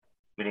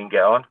didn't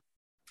get on.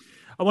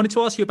 I wanted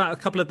to ask you about a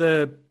couple of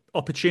the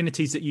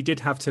opportunities that you did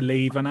have to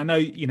leave, and I know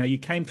you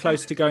came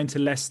close to going to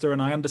Leicester,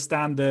 and I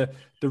understand the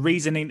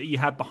reasoning that you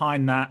had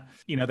behind that.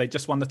 They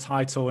just won the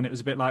title, and it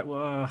was a bit like,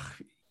 well,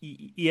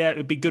 yeah, it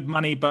would be good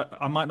money, but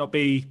it might not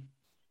be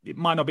the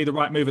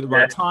right move at the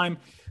right time.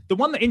 The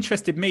one that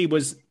interested me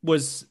was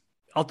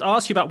I'll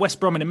ask you about West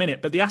Brom in a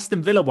minute, but the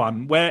Aston Villa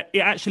one, where it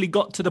actually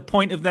got to the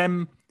point of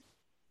them.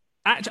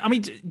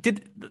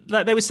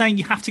 They were saying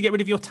you have to get rid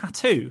of your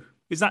tattoo?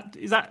 Is that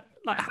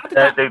like, how did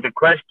that?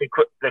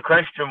 The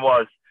question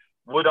was,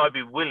 would I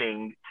be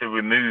willing to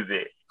remove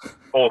it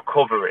or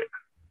cover it?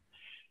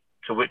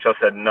 To which I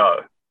said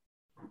no.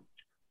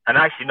 And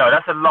actually, no,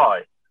 that's a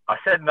lie. I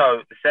said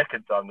no the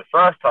second time. The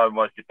first time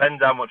was,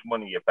 depends how much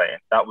money you're paying.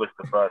 That was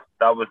the first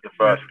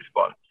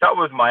response. That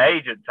was my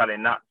agent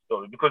telling that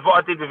story. Because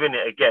what I did within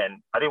it,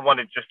 again, I didn't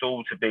want it just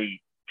all to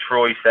be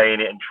Troy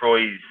saying it and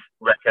Troy's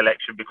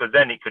recollection, because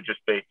then it could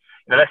just be,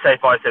 let's say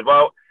if I said,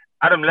 well,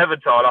 Adam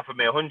Leventhal offered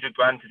me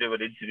 $100,000 to do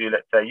an interview,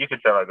 let's say, you could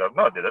say, I go,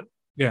 no, I didn't.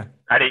 Yeah.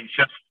 And it's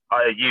just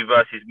you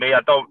versus me.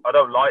 I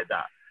don't like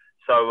that.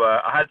 So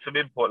I had some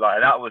input,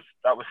 and that was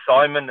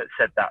Simon that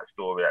said that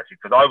story, actually,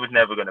 because I was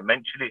never going to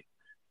mention it,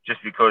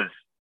 just because,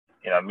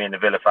 me and the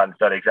Villa fans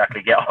don't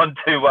exactly get on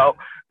too well.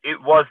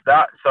 It was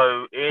that.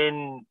 So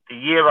in the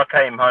year I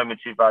came home in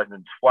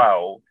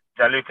 2012,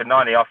 Gianluca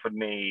Nani offered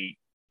me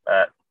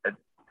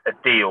a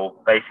deal,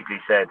 basically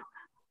said,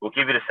 we'll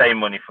give you the same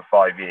money for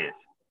 5 years.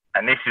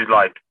 And this is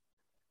like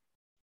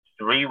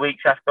 3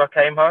 weeks after I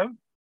came home.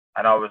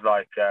 And I was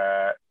like,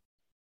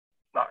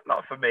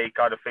 not for me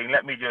kind of thing.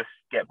 Let me just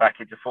get back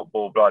into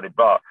football, blah, blah,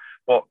 blah.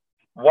 But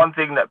one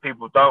thing that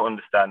people don't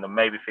understand and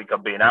maybe think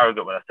I'm being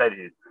arrogant when I say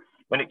this is,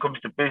 when it comes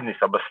to business,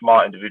 I'm a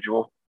smart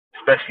individual,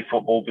 especially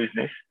football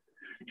business.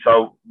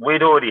 So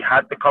we'd already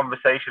had the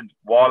conversations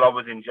while I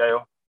was in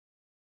jail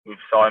with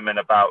Simon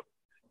about,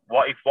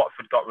 what if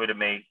Watford got rid of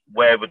me?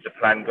 Where would the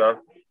plan go?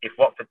 If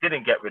Watford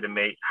didn't get rid of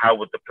me, how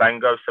would the plan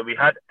go? So we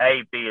had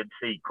A, B, and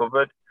C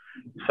covered.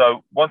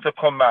 So once I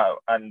come out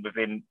and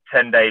within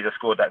 10 days I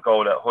scored that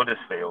goal at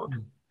Huddersfield,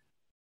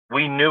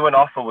 we knew an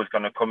offer was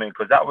going to come in,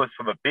 because that was,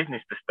 from a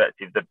business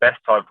perspective, the best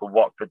time for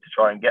Watford to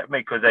try and get me,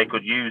 because they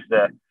could use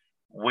the,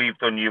 we've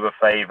done you a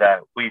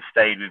favour, we've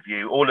stayed with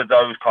you, all of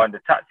those kind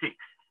of tactics.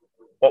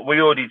 But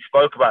we already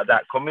spoke about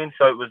that coming.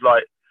 So it was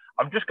like,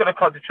 I'm just going to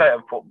concentrate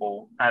on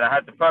football. And I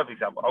had the perfect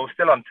example. I was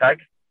still on tag.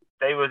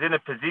 They was in a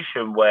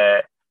position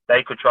where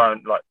they could try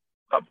and, not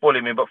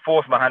bully me, but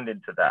force my hand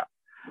into that.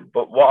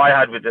 But what I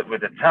had with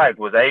the tag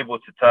was able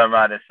to turn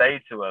around and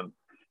say to them,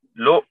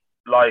 look,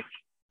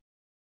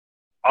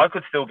 I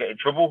could still get in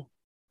trouble.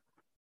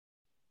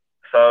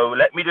 So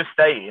let me just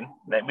stay in.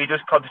 Let me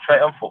just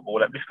concentrate on football.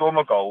 Let me score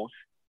my goals.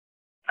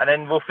 And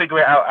then we'll figure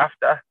it out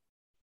after.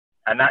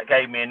 And that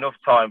gave me enough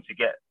time to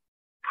get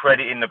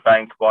credit in the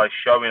bank by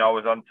showing I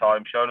was on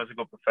time, showing I was a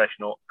good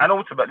professional, and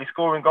ultimately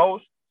scoring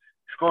goals.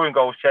 Scoring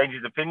goals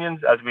changes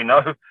opinions, as we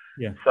know.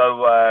 Yeah.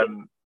 So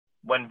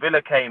when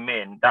Villa came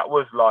in, that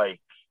was like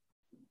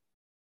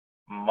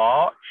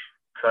March.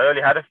 So I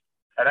only had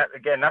and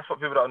again, that's what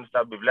people don't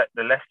understand with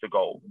the Leicester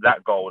goal,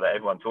 that goal that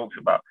everyone talks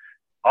about.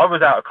 I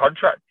was out of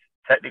contract,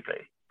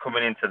 technically,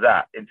 coming into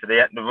the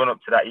run up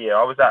to that year.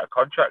 I was out of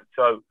contract.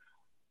 So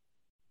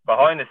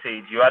behind the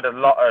scenes, you had a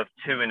lot of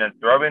to-ing and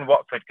throwing.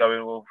 Watford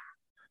going, well,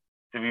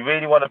 do we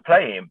really want to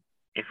play him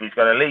if he's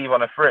going to leave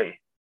on a free?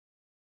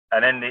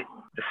 And then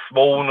the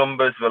small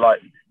numbers were like,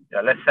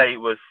 let's say I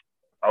was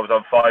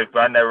on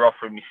 $5,000, they were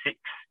offering me 6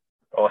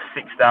 or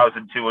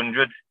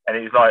 6,200, and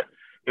it was like,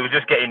 it was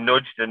just getting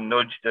nudged and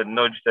nudged and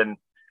nudged, and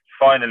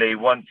finally,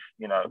 once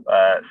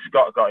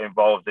Scott got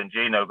involved and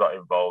Gino got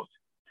involved,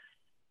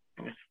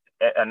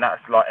 and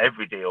that's like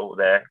every deal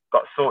there,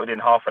 got sorted in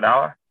half an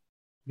hour.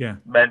 Yeah,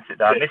 meant it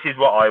down. This is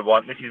what I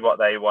want. This is what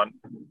they want.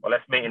 Well,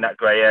 let's meet in that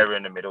grey area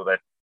in the middle then.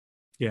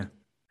 Yeah,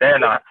 they're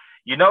not.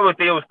 A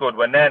deal's good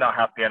when they're not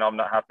happy and I'm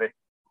not happy.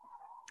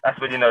 That's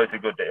when you know it's a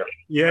good deal.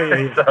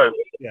 Yeah. So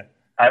yeah,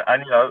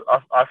 and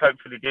I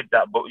thankfully did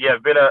that. But yeah,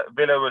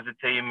 Villa was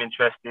a team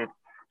interested.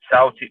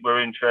 Celtic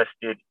were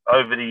interested.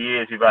 Over the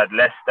years, we've had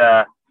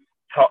Leicester,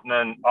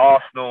 Tottenham,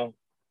 Arsenal,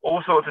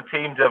 all sorts of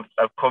teams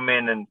have come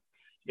in, and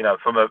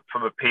from a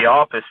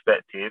PR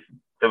perspective,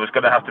 there was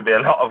going to have to be a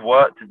lot of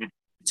work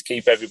to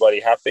keep everybody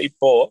happy.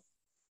 But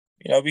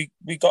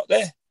we got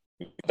there,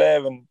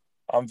 and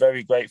I'm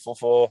very grateful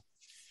for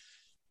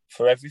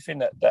everything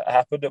that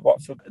happened at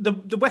Watford.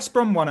 The West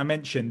Brom one I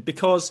mentioned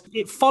because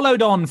it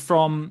followed on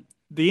from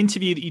the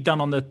interview that you'd done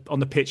on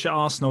the pitch at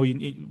Arsenal,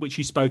 which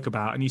you spoke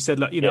about, and you said,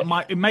 look,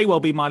 it may well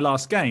be my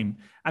last game.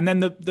 And then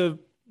the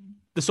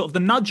sort of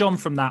the nudge on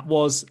from that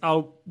was,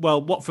 oh,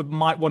 well, Watford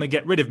might want to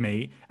get rid of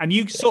me. And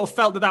you sort of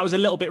felt that was a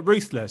little bit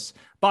ruthless.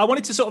 But I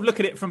wanted to sort of look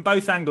at it from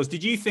both angles.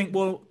 Did you think,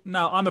 well,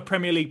 no, I'm a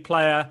Premier League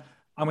player,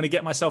 I'm going to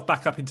get myself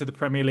back up into the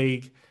Premier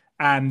League,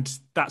 and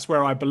that's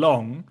where I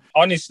belong?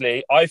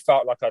 Honestly, I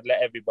felt like I'd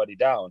let everybody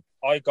down.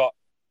 I got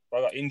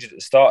injured at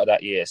the start of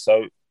that year,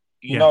 so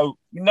you know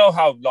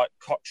how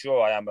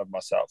cocksure I am of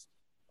myself.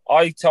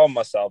 I tell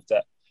myself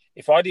that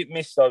if I didn't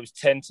miss those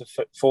 10 to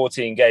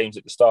 14 games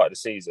at the start of the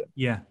season,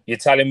 you're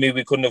telling me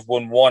we couldn't have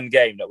won one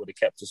game that would have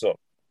kept us up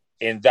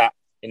in that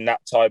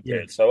time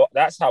period. So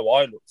that's how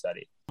I looked at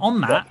it.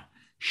 On that,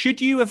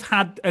 should you have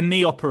had a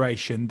knee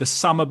operation the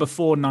summer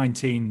before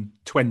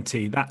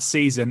 1920, that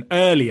season,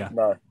 earlier?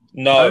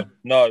 No.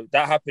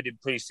 That happened in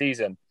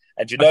pre-season.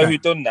 And do you know who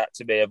done that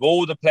to me? Of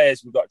all the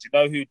players we've got, do you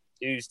know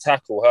whose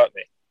tackle hurt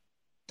me?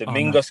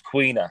 Domingos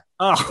Quina,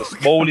 the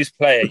smallest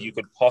player you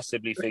could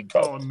possibly think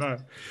of. Oh, no.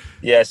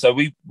 Yeah, so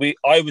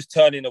I was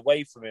turning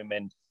away from him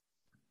and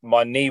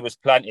my knee was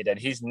planted and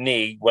his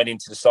knee went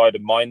into the side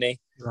of my knee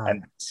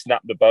and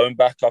snapped the bone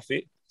back off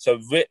it. So,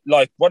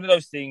 like, one of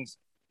those things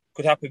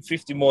could happen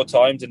 50 more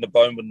times and the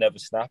bone would never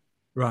snap.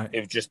 Right.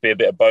 It would just be a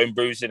bit of bone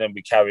bruising and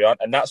we carry on.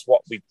 And that's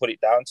what we put it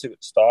down to at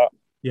the start.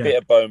 Bit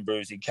of bone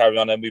bruising, carry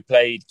on. And we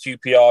played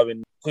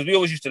QPR because we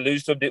always used to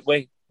lose them, didn't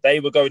we? They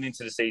were going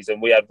into the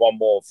season. We had one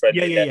more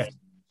friendly game.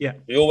 Yeah.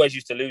 We always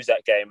used to lose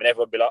that game and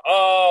everyone would be like,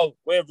 oh,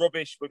 we're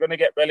rubbish. We're going to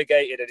get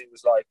relegated. And it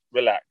was like,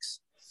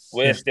 relax.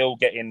 We're still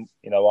getting,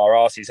 our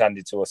arses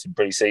handed to us in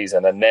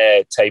pre-season and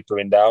they're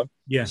tapering down.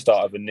 Yeah.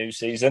 Start of a new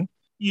season.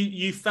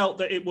 You felt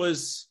that it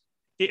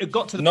had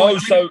got to the point. No,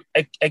 so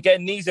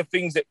again, these are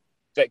things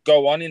that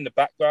go on in the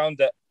background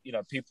that,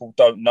 people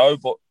don't know.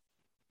 But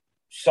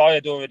Si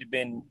had already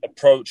been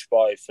approached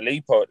by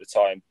Filippo at the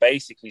time,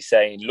 basically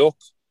saying, look,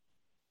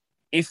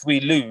 if we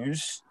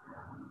lose,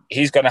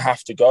 he's going to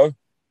have to go.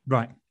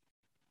 Right.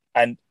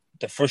 And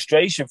the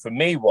frustration for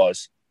me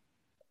was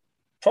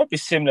probably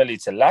similarly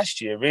to last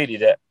year, really,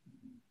 that,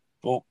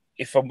 well,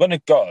 if I'm going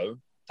to go,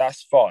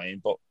 that's fine.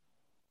 But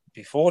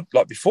before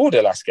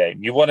the last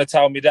game, you want to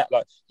tell me that,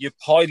 like, you're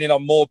piling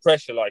on more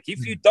pressure. Like,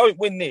 if you don't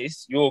win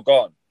this, you're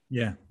gone.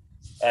 Yeah.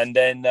 And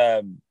then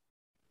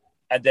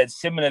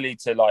similarly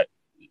to, like,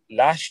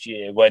 last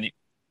year, when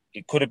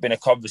it could have been a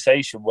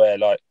conversation where,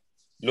 like,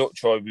 look,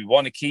 Troy, we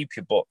want to keep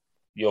you, but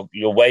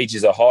your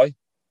wages are high.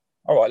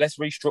 All right, let's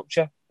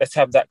restructure. Let's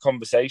have that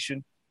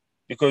conversation.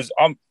 Because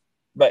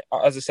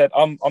as I said,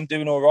 I'm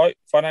doing all right.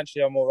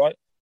 Financially, I'm all right.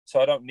 So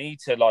I don't need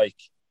to, like,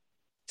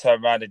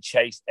 turn around and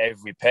chase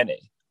every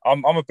penny.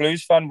 I'm a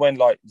Blues fan when,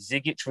 like,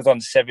 Zigic was on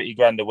 70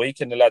 grand a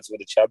week and the lads were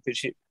the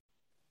Championship.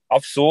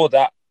 I've saw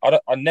that.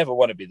 I never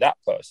want to be that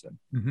person.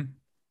 Mm-hmm.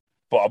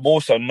 But I'm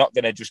also not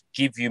going to just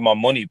give you my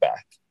money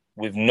back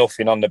with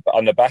nothing on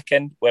the back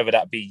end, whether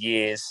that be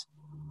years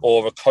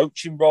or a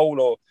coaching role,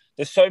 or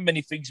there's so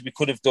many things we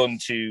could have done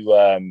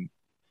to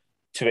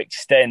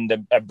extend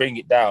and bring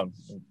it down,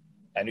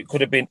 and it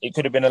could have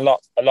been a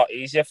lot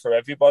easier for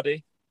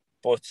everybody.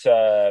 But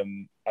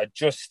I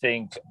just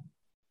think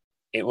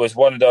it was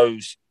one of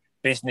those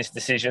business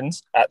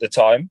decisions at the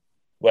time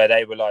where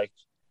they were like,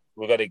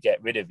 "We're going to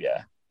get rid of you,"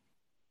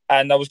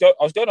 and I was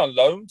going on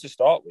loan to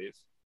start with,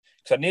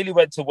 because I nearly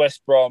went to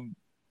West Brom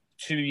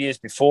 2 years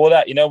before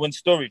that. When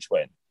Sturridge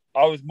went,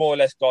 I was more or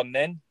less gone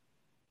then.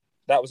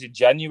 That was in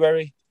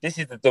January. This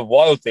is the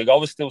wild thing. I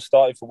was still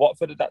starting for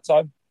Watford at that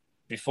time.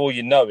 Before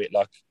you know it,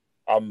 like,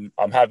 I'm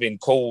having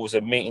calls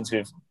and meetings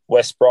with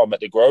West Brom at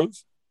the Grove.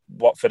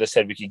 Watford has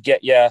said we could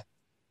get you.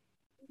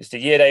 It's the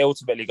year they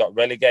ultimately got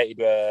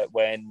relegated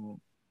when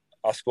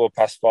I scored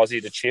past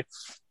Fozzie, the chip.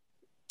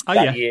 Oh,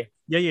 that yeah.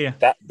 year.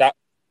 Yeah.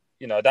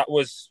 That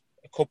was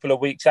a couple of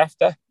weeks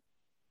after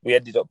we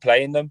ended up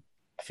playing them.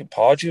 I think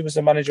Pardew was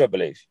the manager, I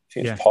believe.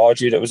 It was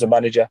Pardew that was the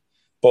manager.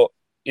 But,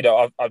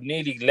 I've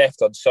nearly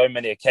left on so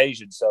many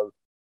occasions. So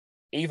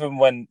even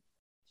when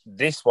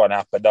this one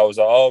happened, I was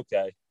like, oh,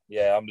 okay,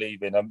 yeah, I'm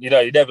leaving.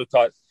 You're never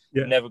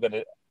going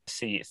to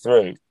see it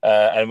through.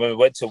 And when we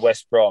went to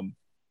West Brom,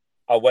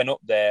 I went up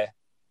there,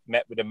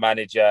 met with the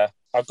manager.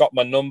 I got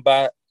my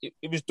number.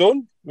 It was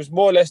done. It was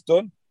more or less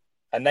done.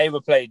 And they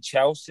were playing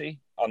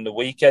Chelsea on the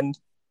weekend.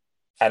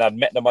 And I'd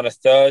met them on a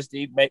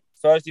Thursday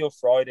or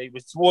Friday. It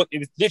was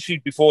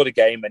literally before the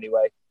game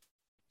anyway.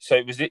 So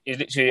it was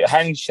literally a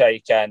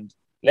handshake and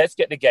let's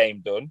get the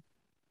game done.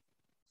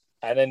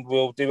 And then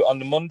we'll do it on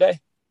the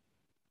Monday.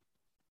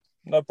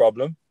 No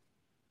problem.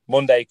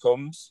 Monday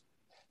comes,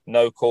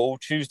 no call.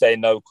 Tuesday,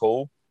 no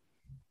call.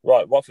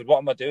 Right, Watford, what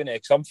am I doing here?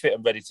 Because I'm fit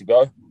and ready to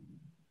go.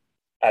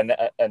 And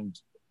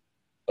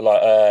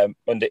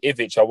under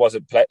Ivic, I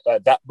wasn't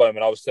at that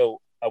moment. I was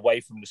still away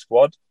from the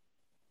squad.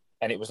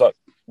 And it was like,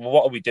 well,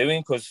 what are we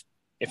doing? Because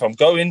if I'm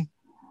going,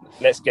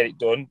 let's get it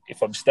done.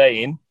 If I'm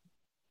staying,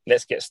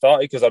 let's get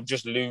started, because I'm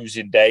just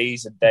losing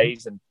days and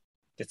days. And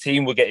the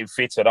team were getting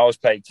fitter and I was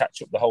playing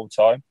catch up the whole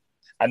time.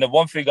 And the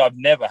one thing I've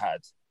never had,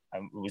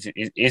 and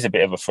it is a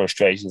bit of a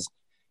frustration, is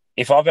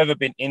if I've ever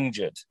been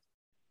injured,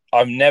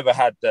 I've never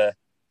had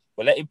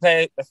we'll let him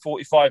play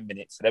 45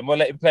 minutes, and then we'll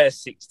let him play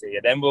 60,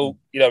 and then we'll,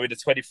 in the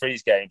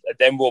 23s games, and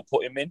then we'll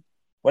put him in.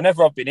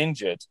 Whenever I've been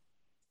injured,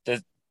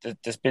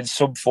 there's been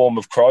some form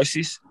of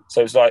crisis.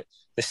 So it's like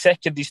the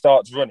second he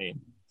starts running,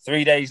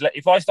 3 days later,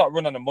 if I start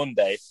running on a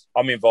Monday,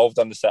 I'm involved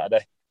on the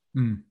Saturday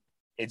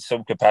in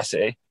some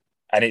capacity.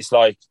 And it's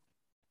like,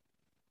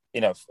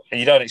 you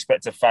don't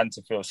expect a fan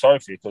to feel sorry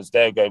for you, because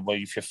they'll go, well,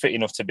 if you're fit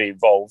enough to be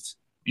involved,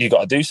 you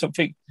got to do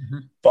something. Mm-hmm.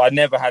 But I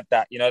never had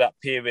that, that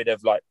period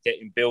of like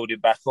building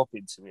back up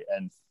into it.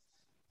 And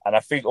I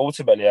think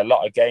ultimately a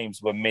lot of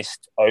games were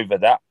missed over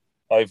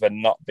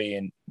not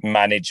being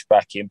managed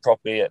back in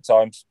properly at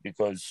times,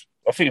 because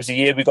I think it was the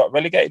year we got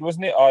relegated,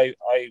 wasn't it? I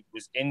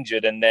was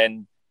injured, and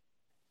then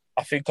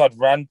I think I'd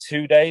ran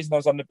 2 days and I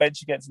was on the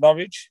bench against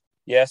Norwich.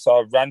 Yeah, so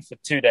I ran for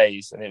 2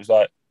 days and it was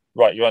like,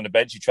 right, you're on the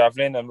bench, you're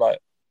travelling. I'm like,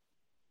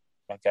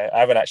 okay, I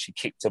haven't actually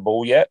kicked a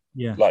ball yet.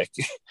 Yeah. Like,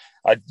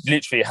 I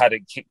literally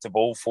hadn't kicked a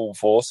ball full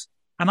force.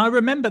 And I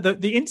remember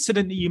the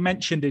incident that you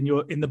mentioned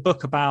in the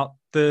book about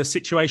the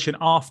situation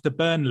after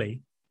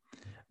Burnley,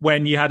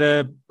 when you had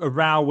a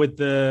row with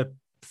the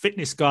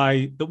fitness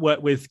guy that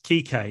worked with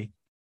Kike.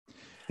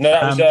 No,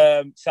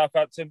 that was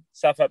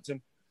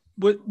Southampton.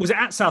 Was it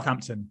at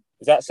Southampton?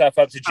 It was at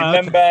Southampton. Do you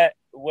remember okay.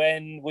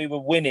 when we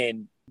were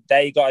winning,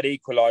 they got an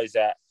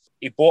equaliser?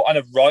 He brought on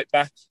a right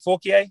back,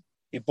 Forquier.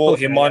 He brought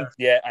him on,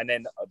 and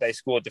then they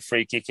scored the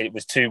free kick and it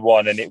was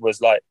 2-1. And it was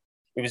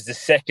the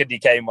second he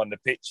came on the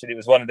pitch, and it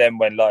was one of them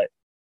when like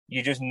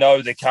you just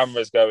know the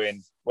camera's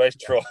going, where's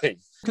Troy?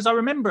 Because I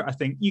remember, I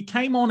think you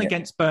came on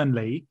against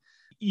Burnley.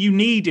 You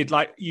needed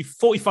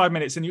 45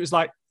 minutes, and it was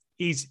like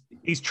he's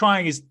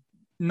trying his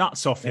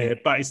nuts off here,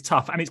 but it's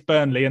tough, and it's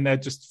Burnley, and they're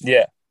just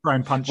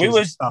throwing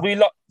punches.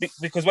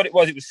 Because what it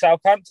was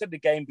Southampton the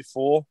game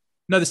before.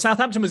 No, the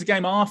Southampton was the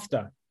game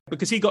after,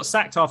 because he got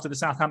sacked after the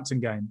Southampton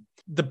game.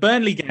 The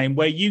Burnley game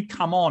where you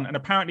come on and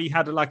apparently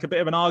had a bit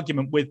of an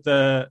argument with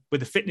the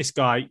fitness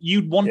guy.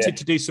 You wanted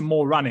to do some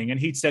more running, and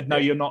he'd said, "No,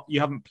 you're not. You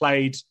haven't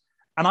played."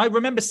 And I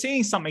remember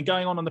seeing something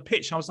going on the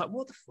pitch, and I was like,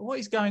 "What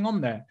is going on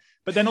there?"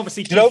 But then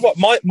obviously, you know what?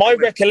 My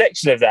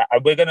recollection of that,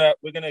 and we're gonna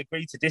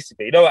agree to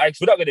disagree. You know,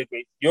 actually, we're not going to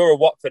agree. You're a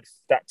Watford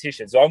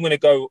tactician, so I'm going to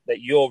go that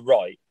you're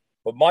right.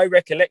 But my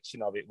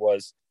recollection of it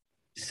was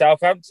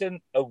Southampton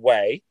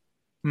away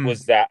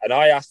was that, and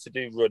I asked to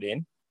do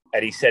running.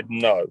 And he said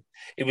no.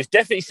 It was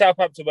definitely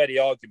Southampton where the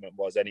argument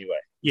was anyway.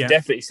 Yeah.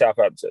 Definitely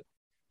Southampton.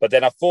 But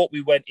then I thought we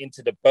went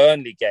into the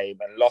Burnley game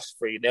and lost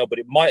 3-0, but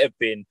it might have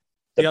been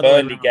the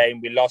Burnley game,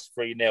 we lost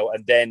 3-0,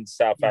 and then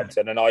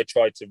Southampton, and I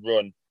tried to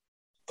run.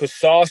 Because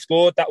Sarr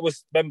scored.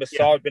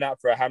 Sarr had been out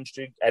for a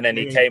hamstring, and then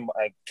he came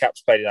and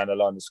Caps played it down the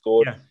line and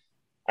scored. Yeah.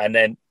 And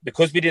then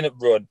because we didn't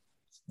run,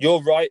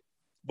 you're right.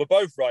 We're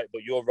both right,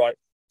 but you're right.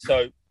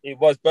 So it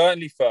was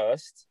Burnley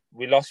first.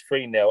 We lost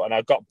 3-0, and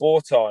I got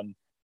brought on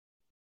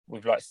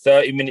with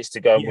 30 minutes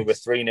to go, and we were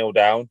 3-0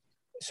 down.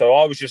 So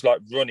I was just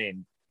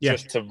running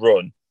just to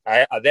run.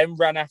 I then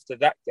ran after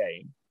that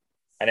game.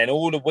 And then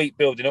all the week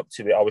building up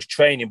to it, I was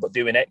training but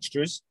doing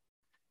extras.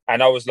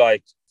 And I was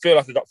feel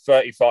like I got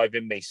 35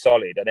 in me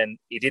solid. And then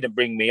he didn't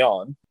bring me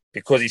on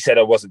because he said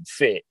I wasn't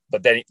fit.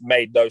 But then it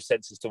made no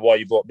sense as to why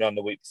you brought me on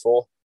the week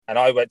before. And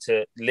I went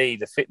to Lee,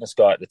 the fitness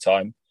guy at the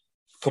time.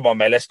 Come on,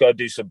 mate, let's go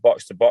do some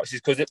box to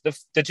boxes, because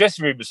the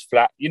dressing room was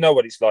flat. You know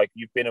what it's like.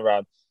 You've been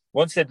around.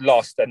 Once they'd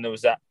lost and there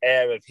was that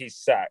air of he's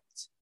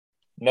sacked,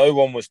 no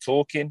one was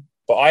talking.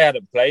 But I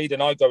hadn't played,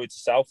 and I go into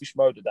selfish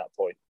mode at that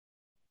point.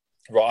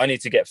 Right, I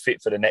need to get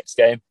fit for the next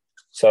game.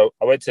 So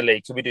I went to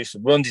Lee, can we do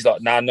some runs? He's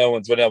like, nah, no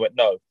one's running. I went,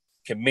 no,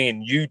 can me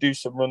and you do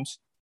some runs?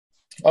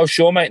 Oh,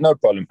 sure, mate, no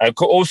problem. And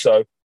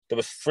also, there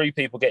was 3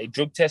 people getting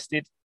drug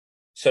tested.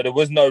 So there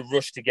was no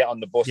rush to get on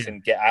the bus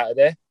and get out of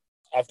there.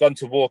 I've gone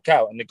to walk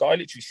out, and the guy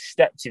literally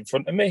stepped in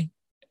front of me.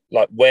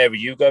 Like, where are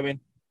you going?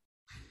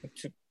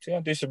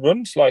 To do some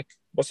runs?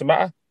 What's the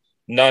matter?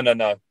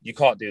 No, you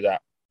can't do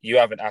that. You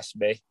haven't asked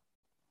me.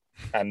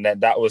 And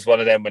then that was one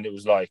of them when it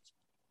was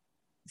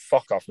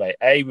fuck off, mate.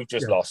 A, we've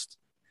just lost.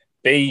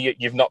 B,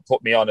 you've not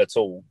put me on at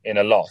all in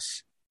a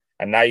loss.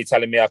 And now you're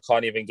telling me I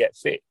can't even get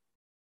fit.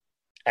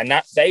 And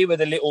that they were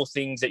the little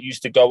things that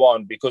used to go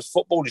on, because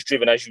football is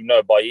driven, as you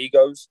know, by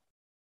egos.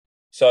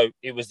 So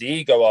it was the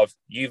ego of,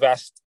 you've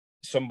asked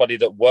somebody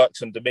that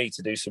works under me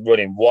to do some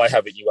running. Why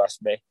haven't you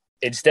asked me?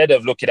 Instead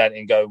of looking at it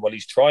and going, well,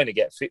 he's trying to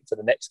get fit for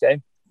the next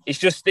game. It's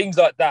just things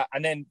like that.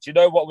 And then, do you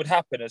know what would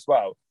happen as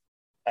well?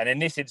 And in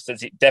this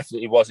instance, it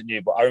definitely wasn't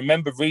you. But I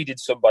remember reading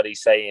somebody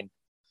saying,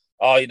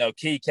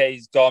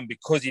 Kike's gone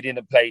because he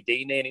didn't play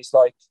Deeney. And it's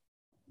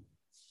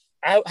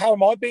how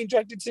am I being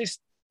dragged into this?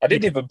 I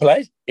didn't even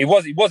play. It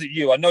wasn't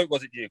you. I know it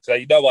wasn't you, because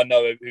I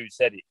know who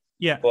said it.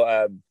 Yeah.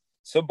 But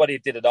somebody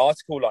did an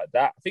article like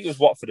that. I think it was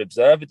Watford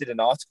Observer did an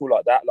article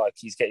like that,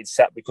 he's getting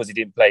sacked because he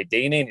didn't play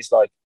Deeney. And it's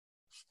A,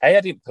 I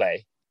didn't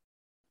play.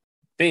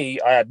 B,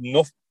 I had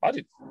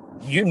nothing.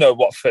 You know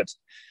Watford.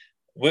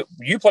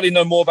 You probably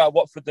know more about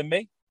Watford than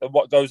me, and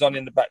what goes on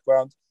in the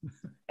background.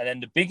 And then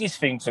the biggest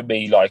thing for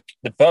me,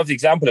 the perfect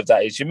example of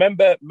that is, you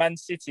remember Man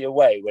City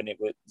away when it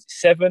was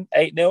 8-0?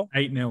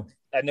 8-0.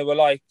 And they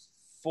were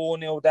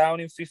 4-0 down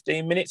in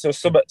 15 minutes or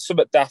something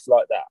daft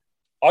like that.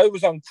 I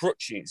was on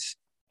crutches.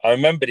 I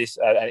remember this,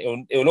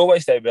 and it will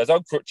always stay with me. I was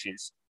on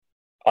crutches.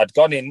 I'd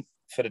gone in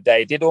for the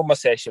day, did all my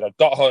session. I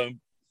got home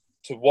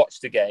to watch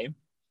the game,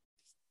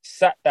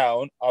 sat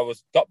down.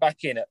 Got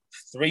back in at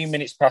 3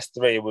 minutes past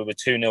 3. We were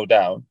 2-0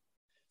 down.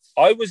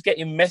 I was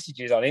getting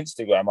messages on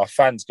Instagram, my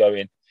fans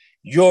going,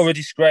 "You're a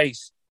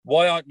disgrace.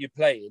 Why aren't you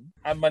playing?"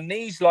 And my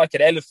knee's like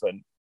an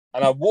elephant.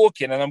 And I'm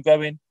walking and I'm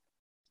going,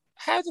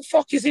 how the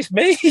fuck is this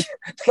me?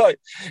 Like,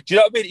 do you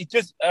know what I mean?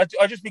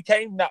 I just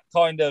became that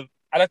kind of,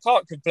 and I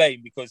can't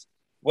complain because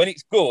when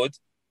it's good,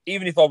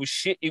 even if I was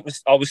shit,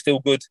 I was still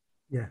good.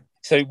 Yeah.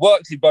 So it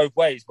works in both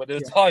ways. But there are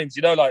times,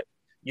 like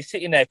you're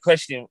sitting there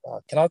questioning,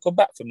 can I come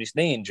back from this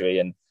knee injury?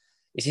 And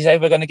is this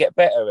ever going to get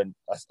better? And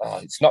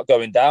it's not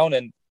going down.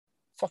 And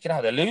fucking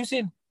hell, they're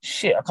losing.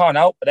 Shit, I can't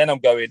help. But then I'm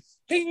going,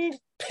 ping,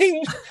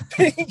 ping,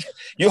 ping.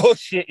 Your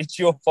shit, it's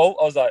your fault.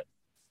 I was like,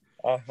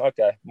 oh,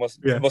 okay.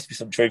 There must be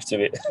some truth to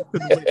it.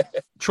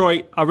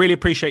 Troy, I really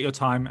appreciate your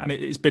time. And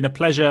it's been a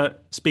pleasure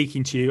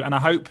speaking to you. And I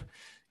hope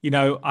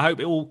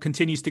it all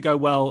continues to go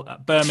well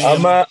at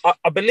Birmingham. I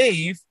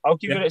believe, I'll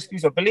give you an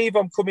excuse. I believe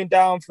I'm coming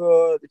down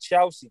for the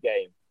Chelsea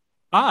game.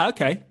 Ah,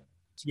 okay.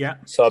 Yeah.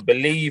 So I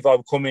believe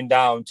I'm coming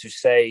down to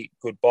say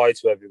goodbye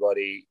to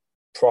everybody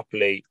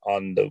properly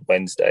on the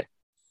Wednesday.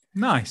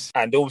 Nice.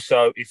 And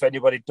also, if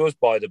anybody does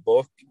buy the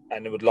book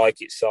and would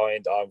like it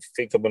signed, I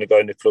think I'm going to go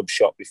in the club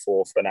shop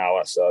before for an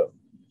hour. So,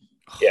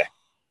 yeah,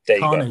 there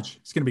you go. Carnage.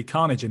 It's going to be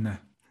carnage in there.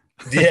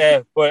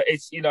 Yeah, but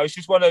it's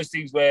just one of those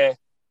things where,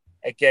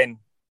 again,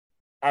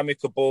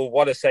 amicable,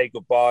 want to say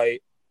goodbye,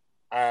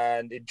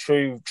 and in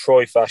true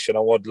Troy fashion,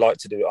 I would like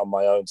to do it on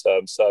my own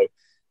terms. So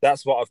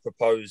that's what I've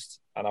proposed,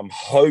 and I'm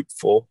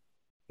hopeful.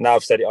 Now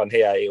I've said it on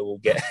here, it will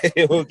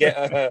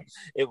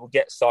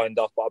get signed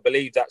off. But I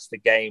believe that's the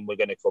game we're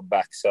going to come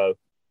back. So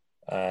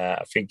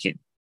I think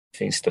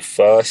it's the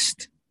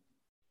 1st,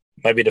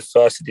 maybe the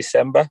 1st of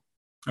December,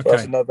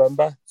 1st of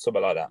November,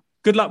 something like that.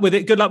 Good luck with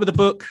it. Good luck with the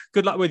book.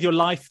 Good luck with your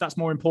life. That's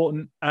more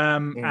important.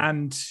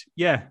 And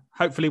yeah,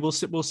 hopefully we'll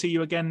see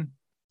you again.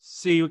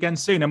 See you again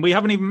soon. And we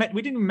didn't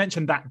even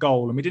mention that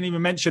goal, and we didn't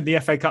even mention the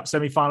FA Cup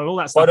semi-final, all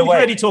that stuff. We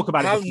already talk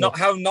about it.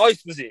 How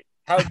nice was it?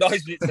 How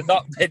nice was it to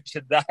not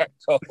mention that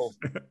goal?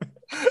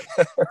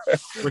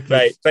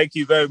 Mate, thank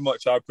you very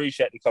much. I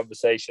appreciate the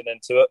conversation, and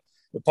to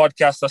the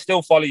podcast. I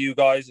still follow you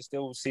guys. I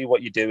still see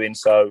what you're doing.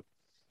 So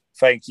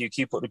thank you.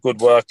 Keep up the good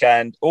work.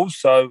 And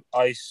also,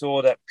 I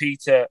saw that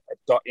Peter had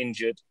got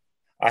injured.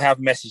 I have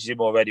messaged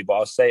him already, but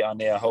I'll say it on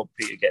here. I hope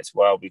Peter gets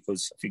well,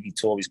 because I think he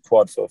tore his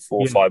quad for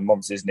 4 or 5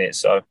 months, isn't it?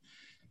 So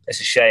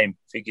it's a shame.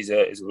 I think he's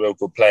a real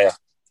good player.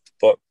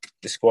 But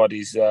the squad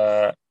is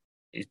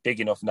big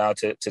enough now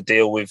to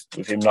deal with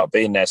him not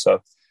being there.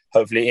 So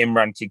hopefully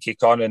Imran can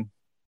kick on. And,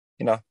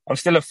 I'm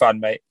still a fan,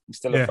 mate. I'm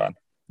still a fan.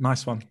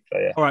 Nice one. So,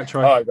 yeah. All right,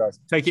 Troy. All right, guys.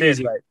 Take it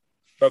easy. Mate.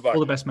 Bye-bye.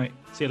 All the best, mate.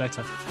 See you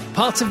later.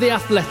 Part of the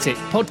Athletic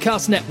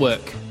Podcast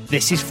Network.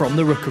 This is From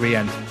the Rookery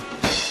End.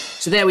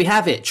 So there we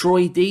have it.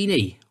 Troy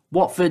Deeney,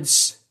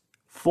 Watford's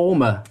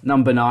former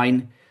number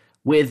 9,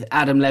 with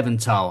Adam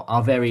Leventhal,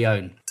 our very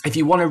own. If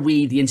you want to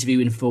read the interview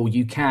in full,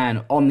 you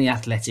can on The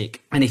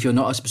Athletic. And if you're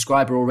not a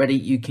subscriber already,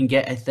 you can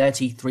get a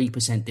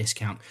 33%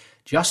 discount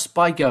just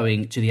by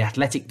going to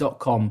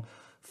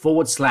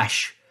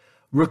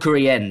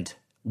theathletic.com/Rookery End.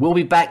 We'll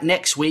be back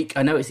next week.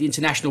 I know it's the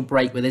international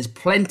break, but there's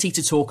plenty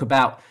to talk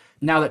about.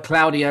 Now that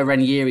Claudio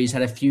Ranieri's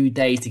had a few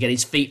days to get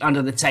his feet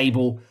under the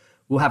table,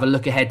 we'll have a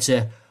look ahead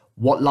to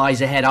what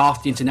lies ahead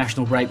after the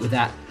international break with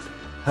that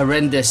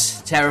horrendous,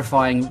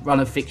 terrifying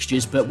run of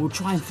fixtures. But we'll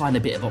try and find a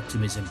bit of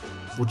optimism.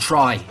 We'll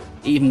try,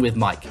 even with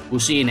Mike. We'll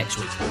see you next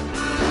week.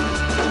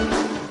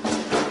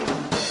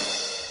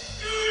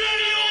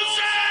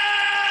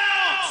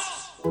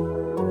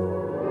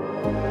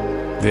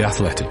 The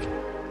Athletic.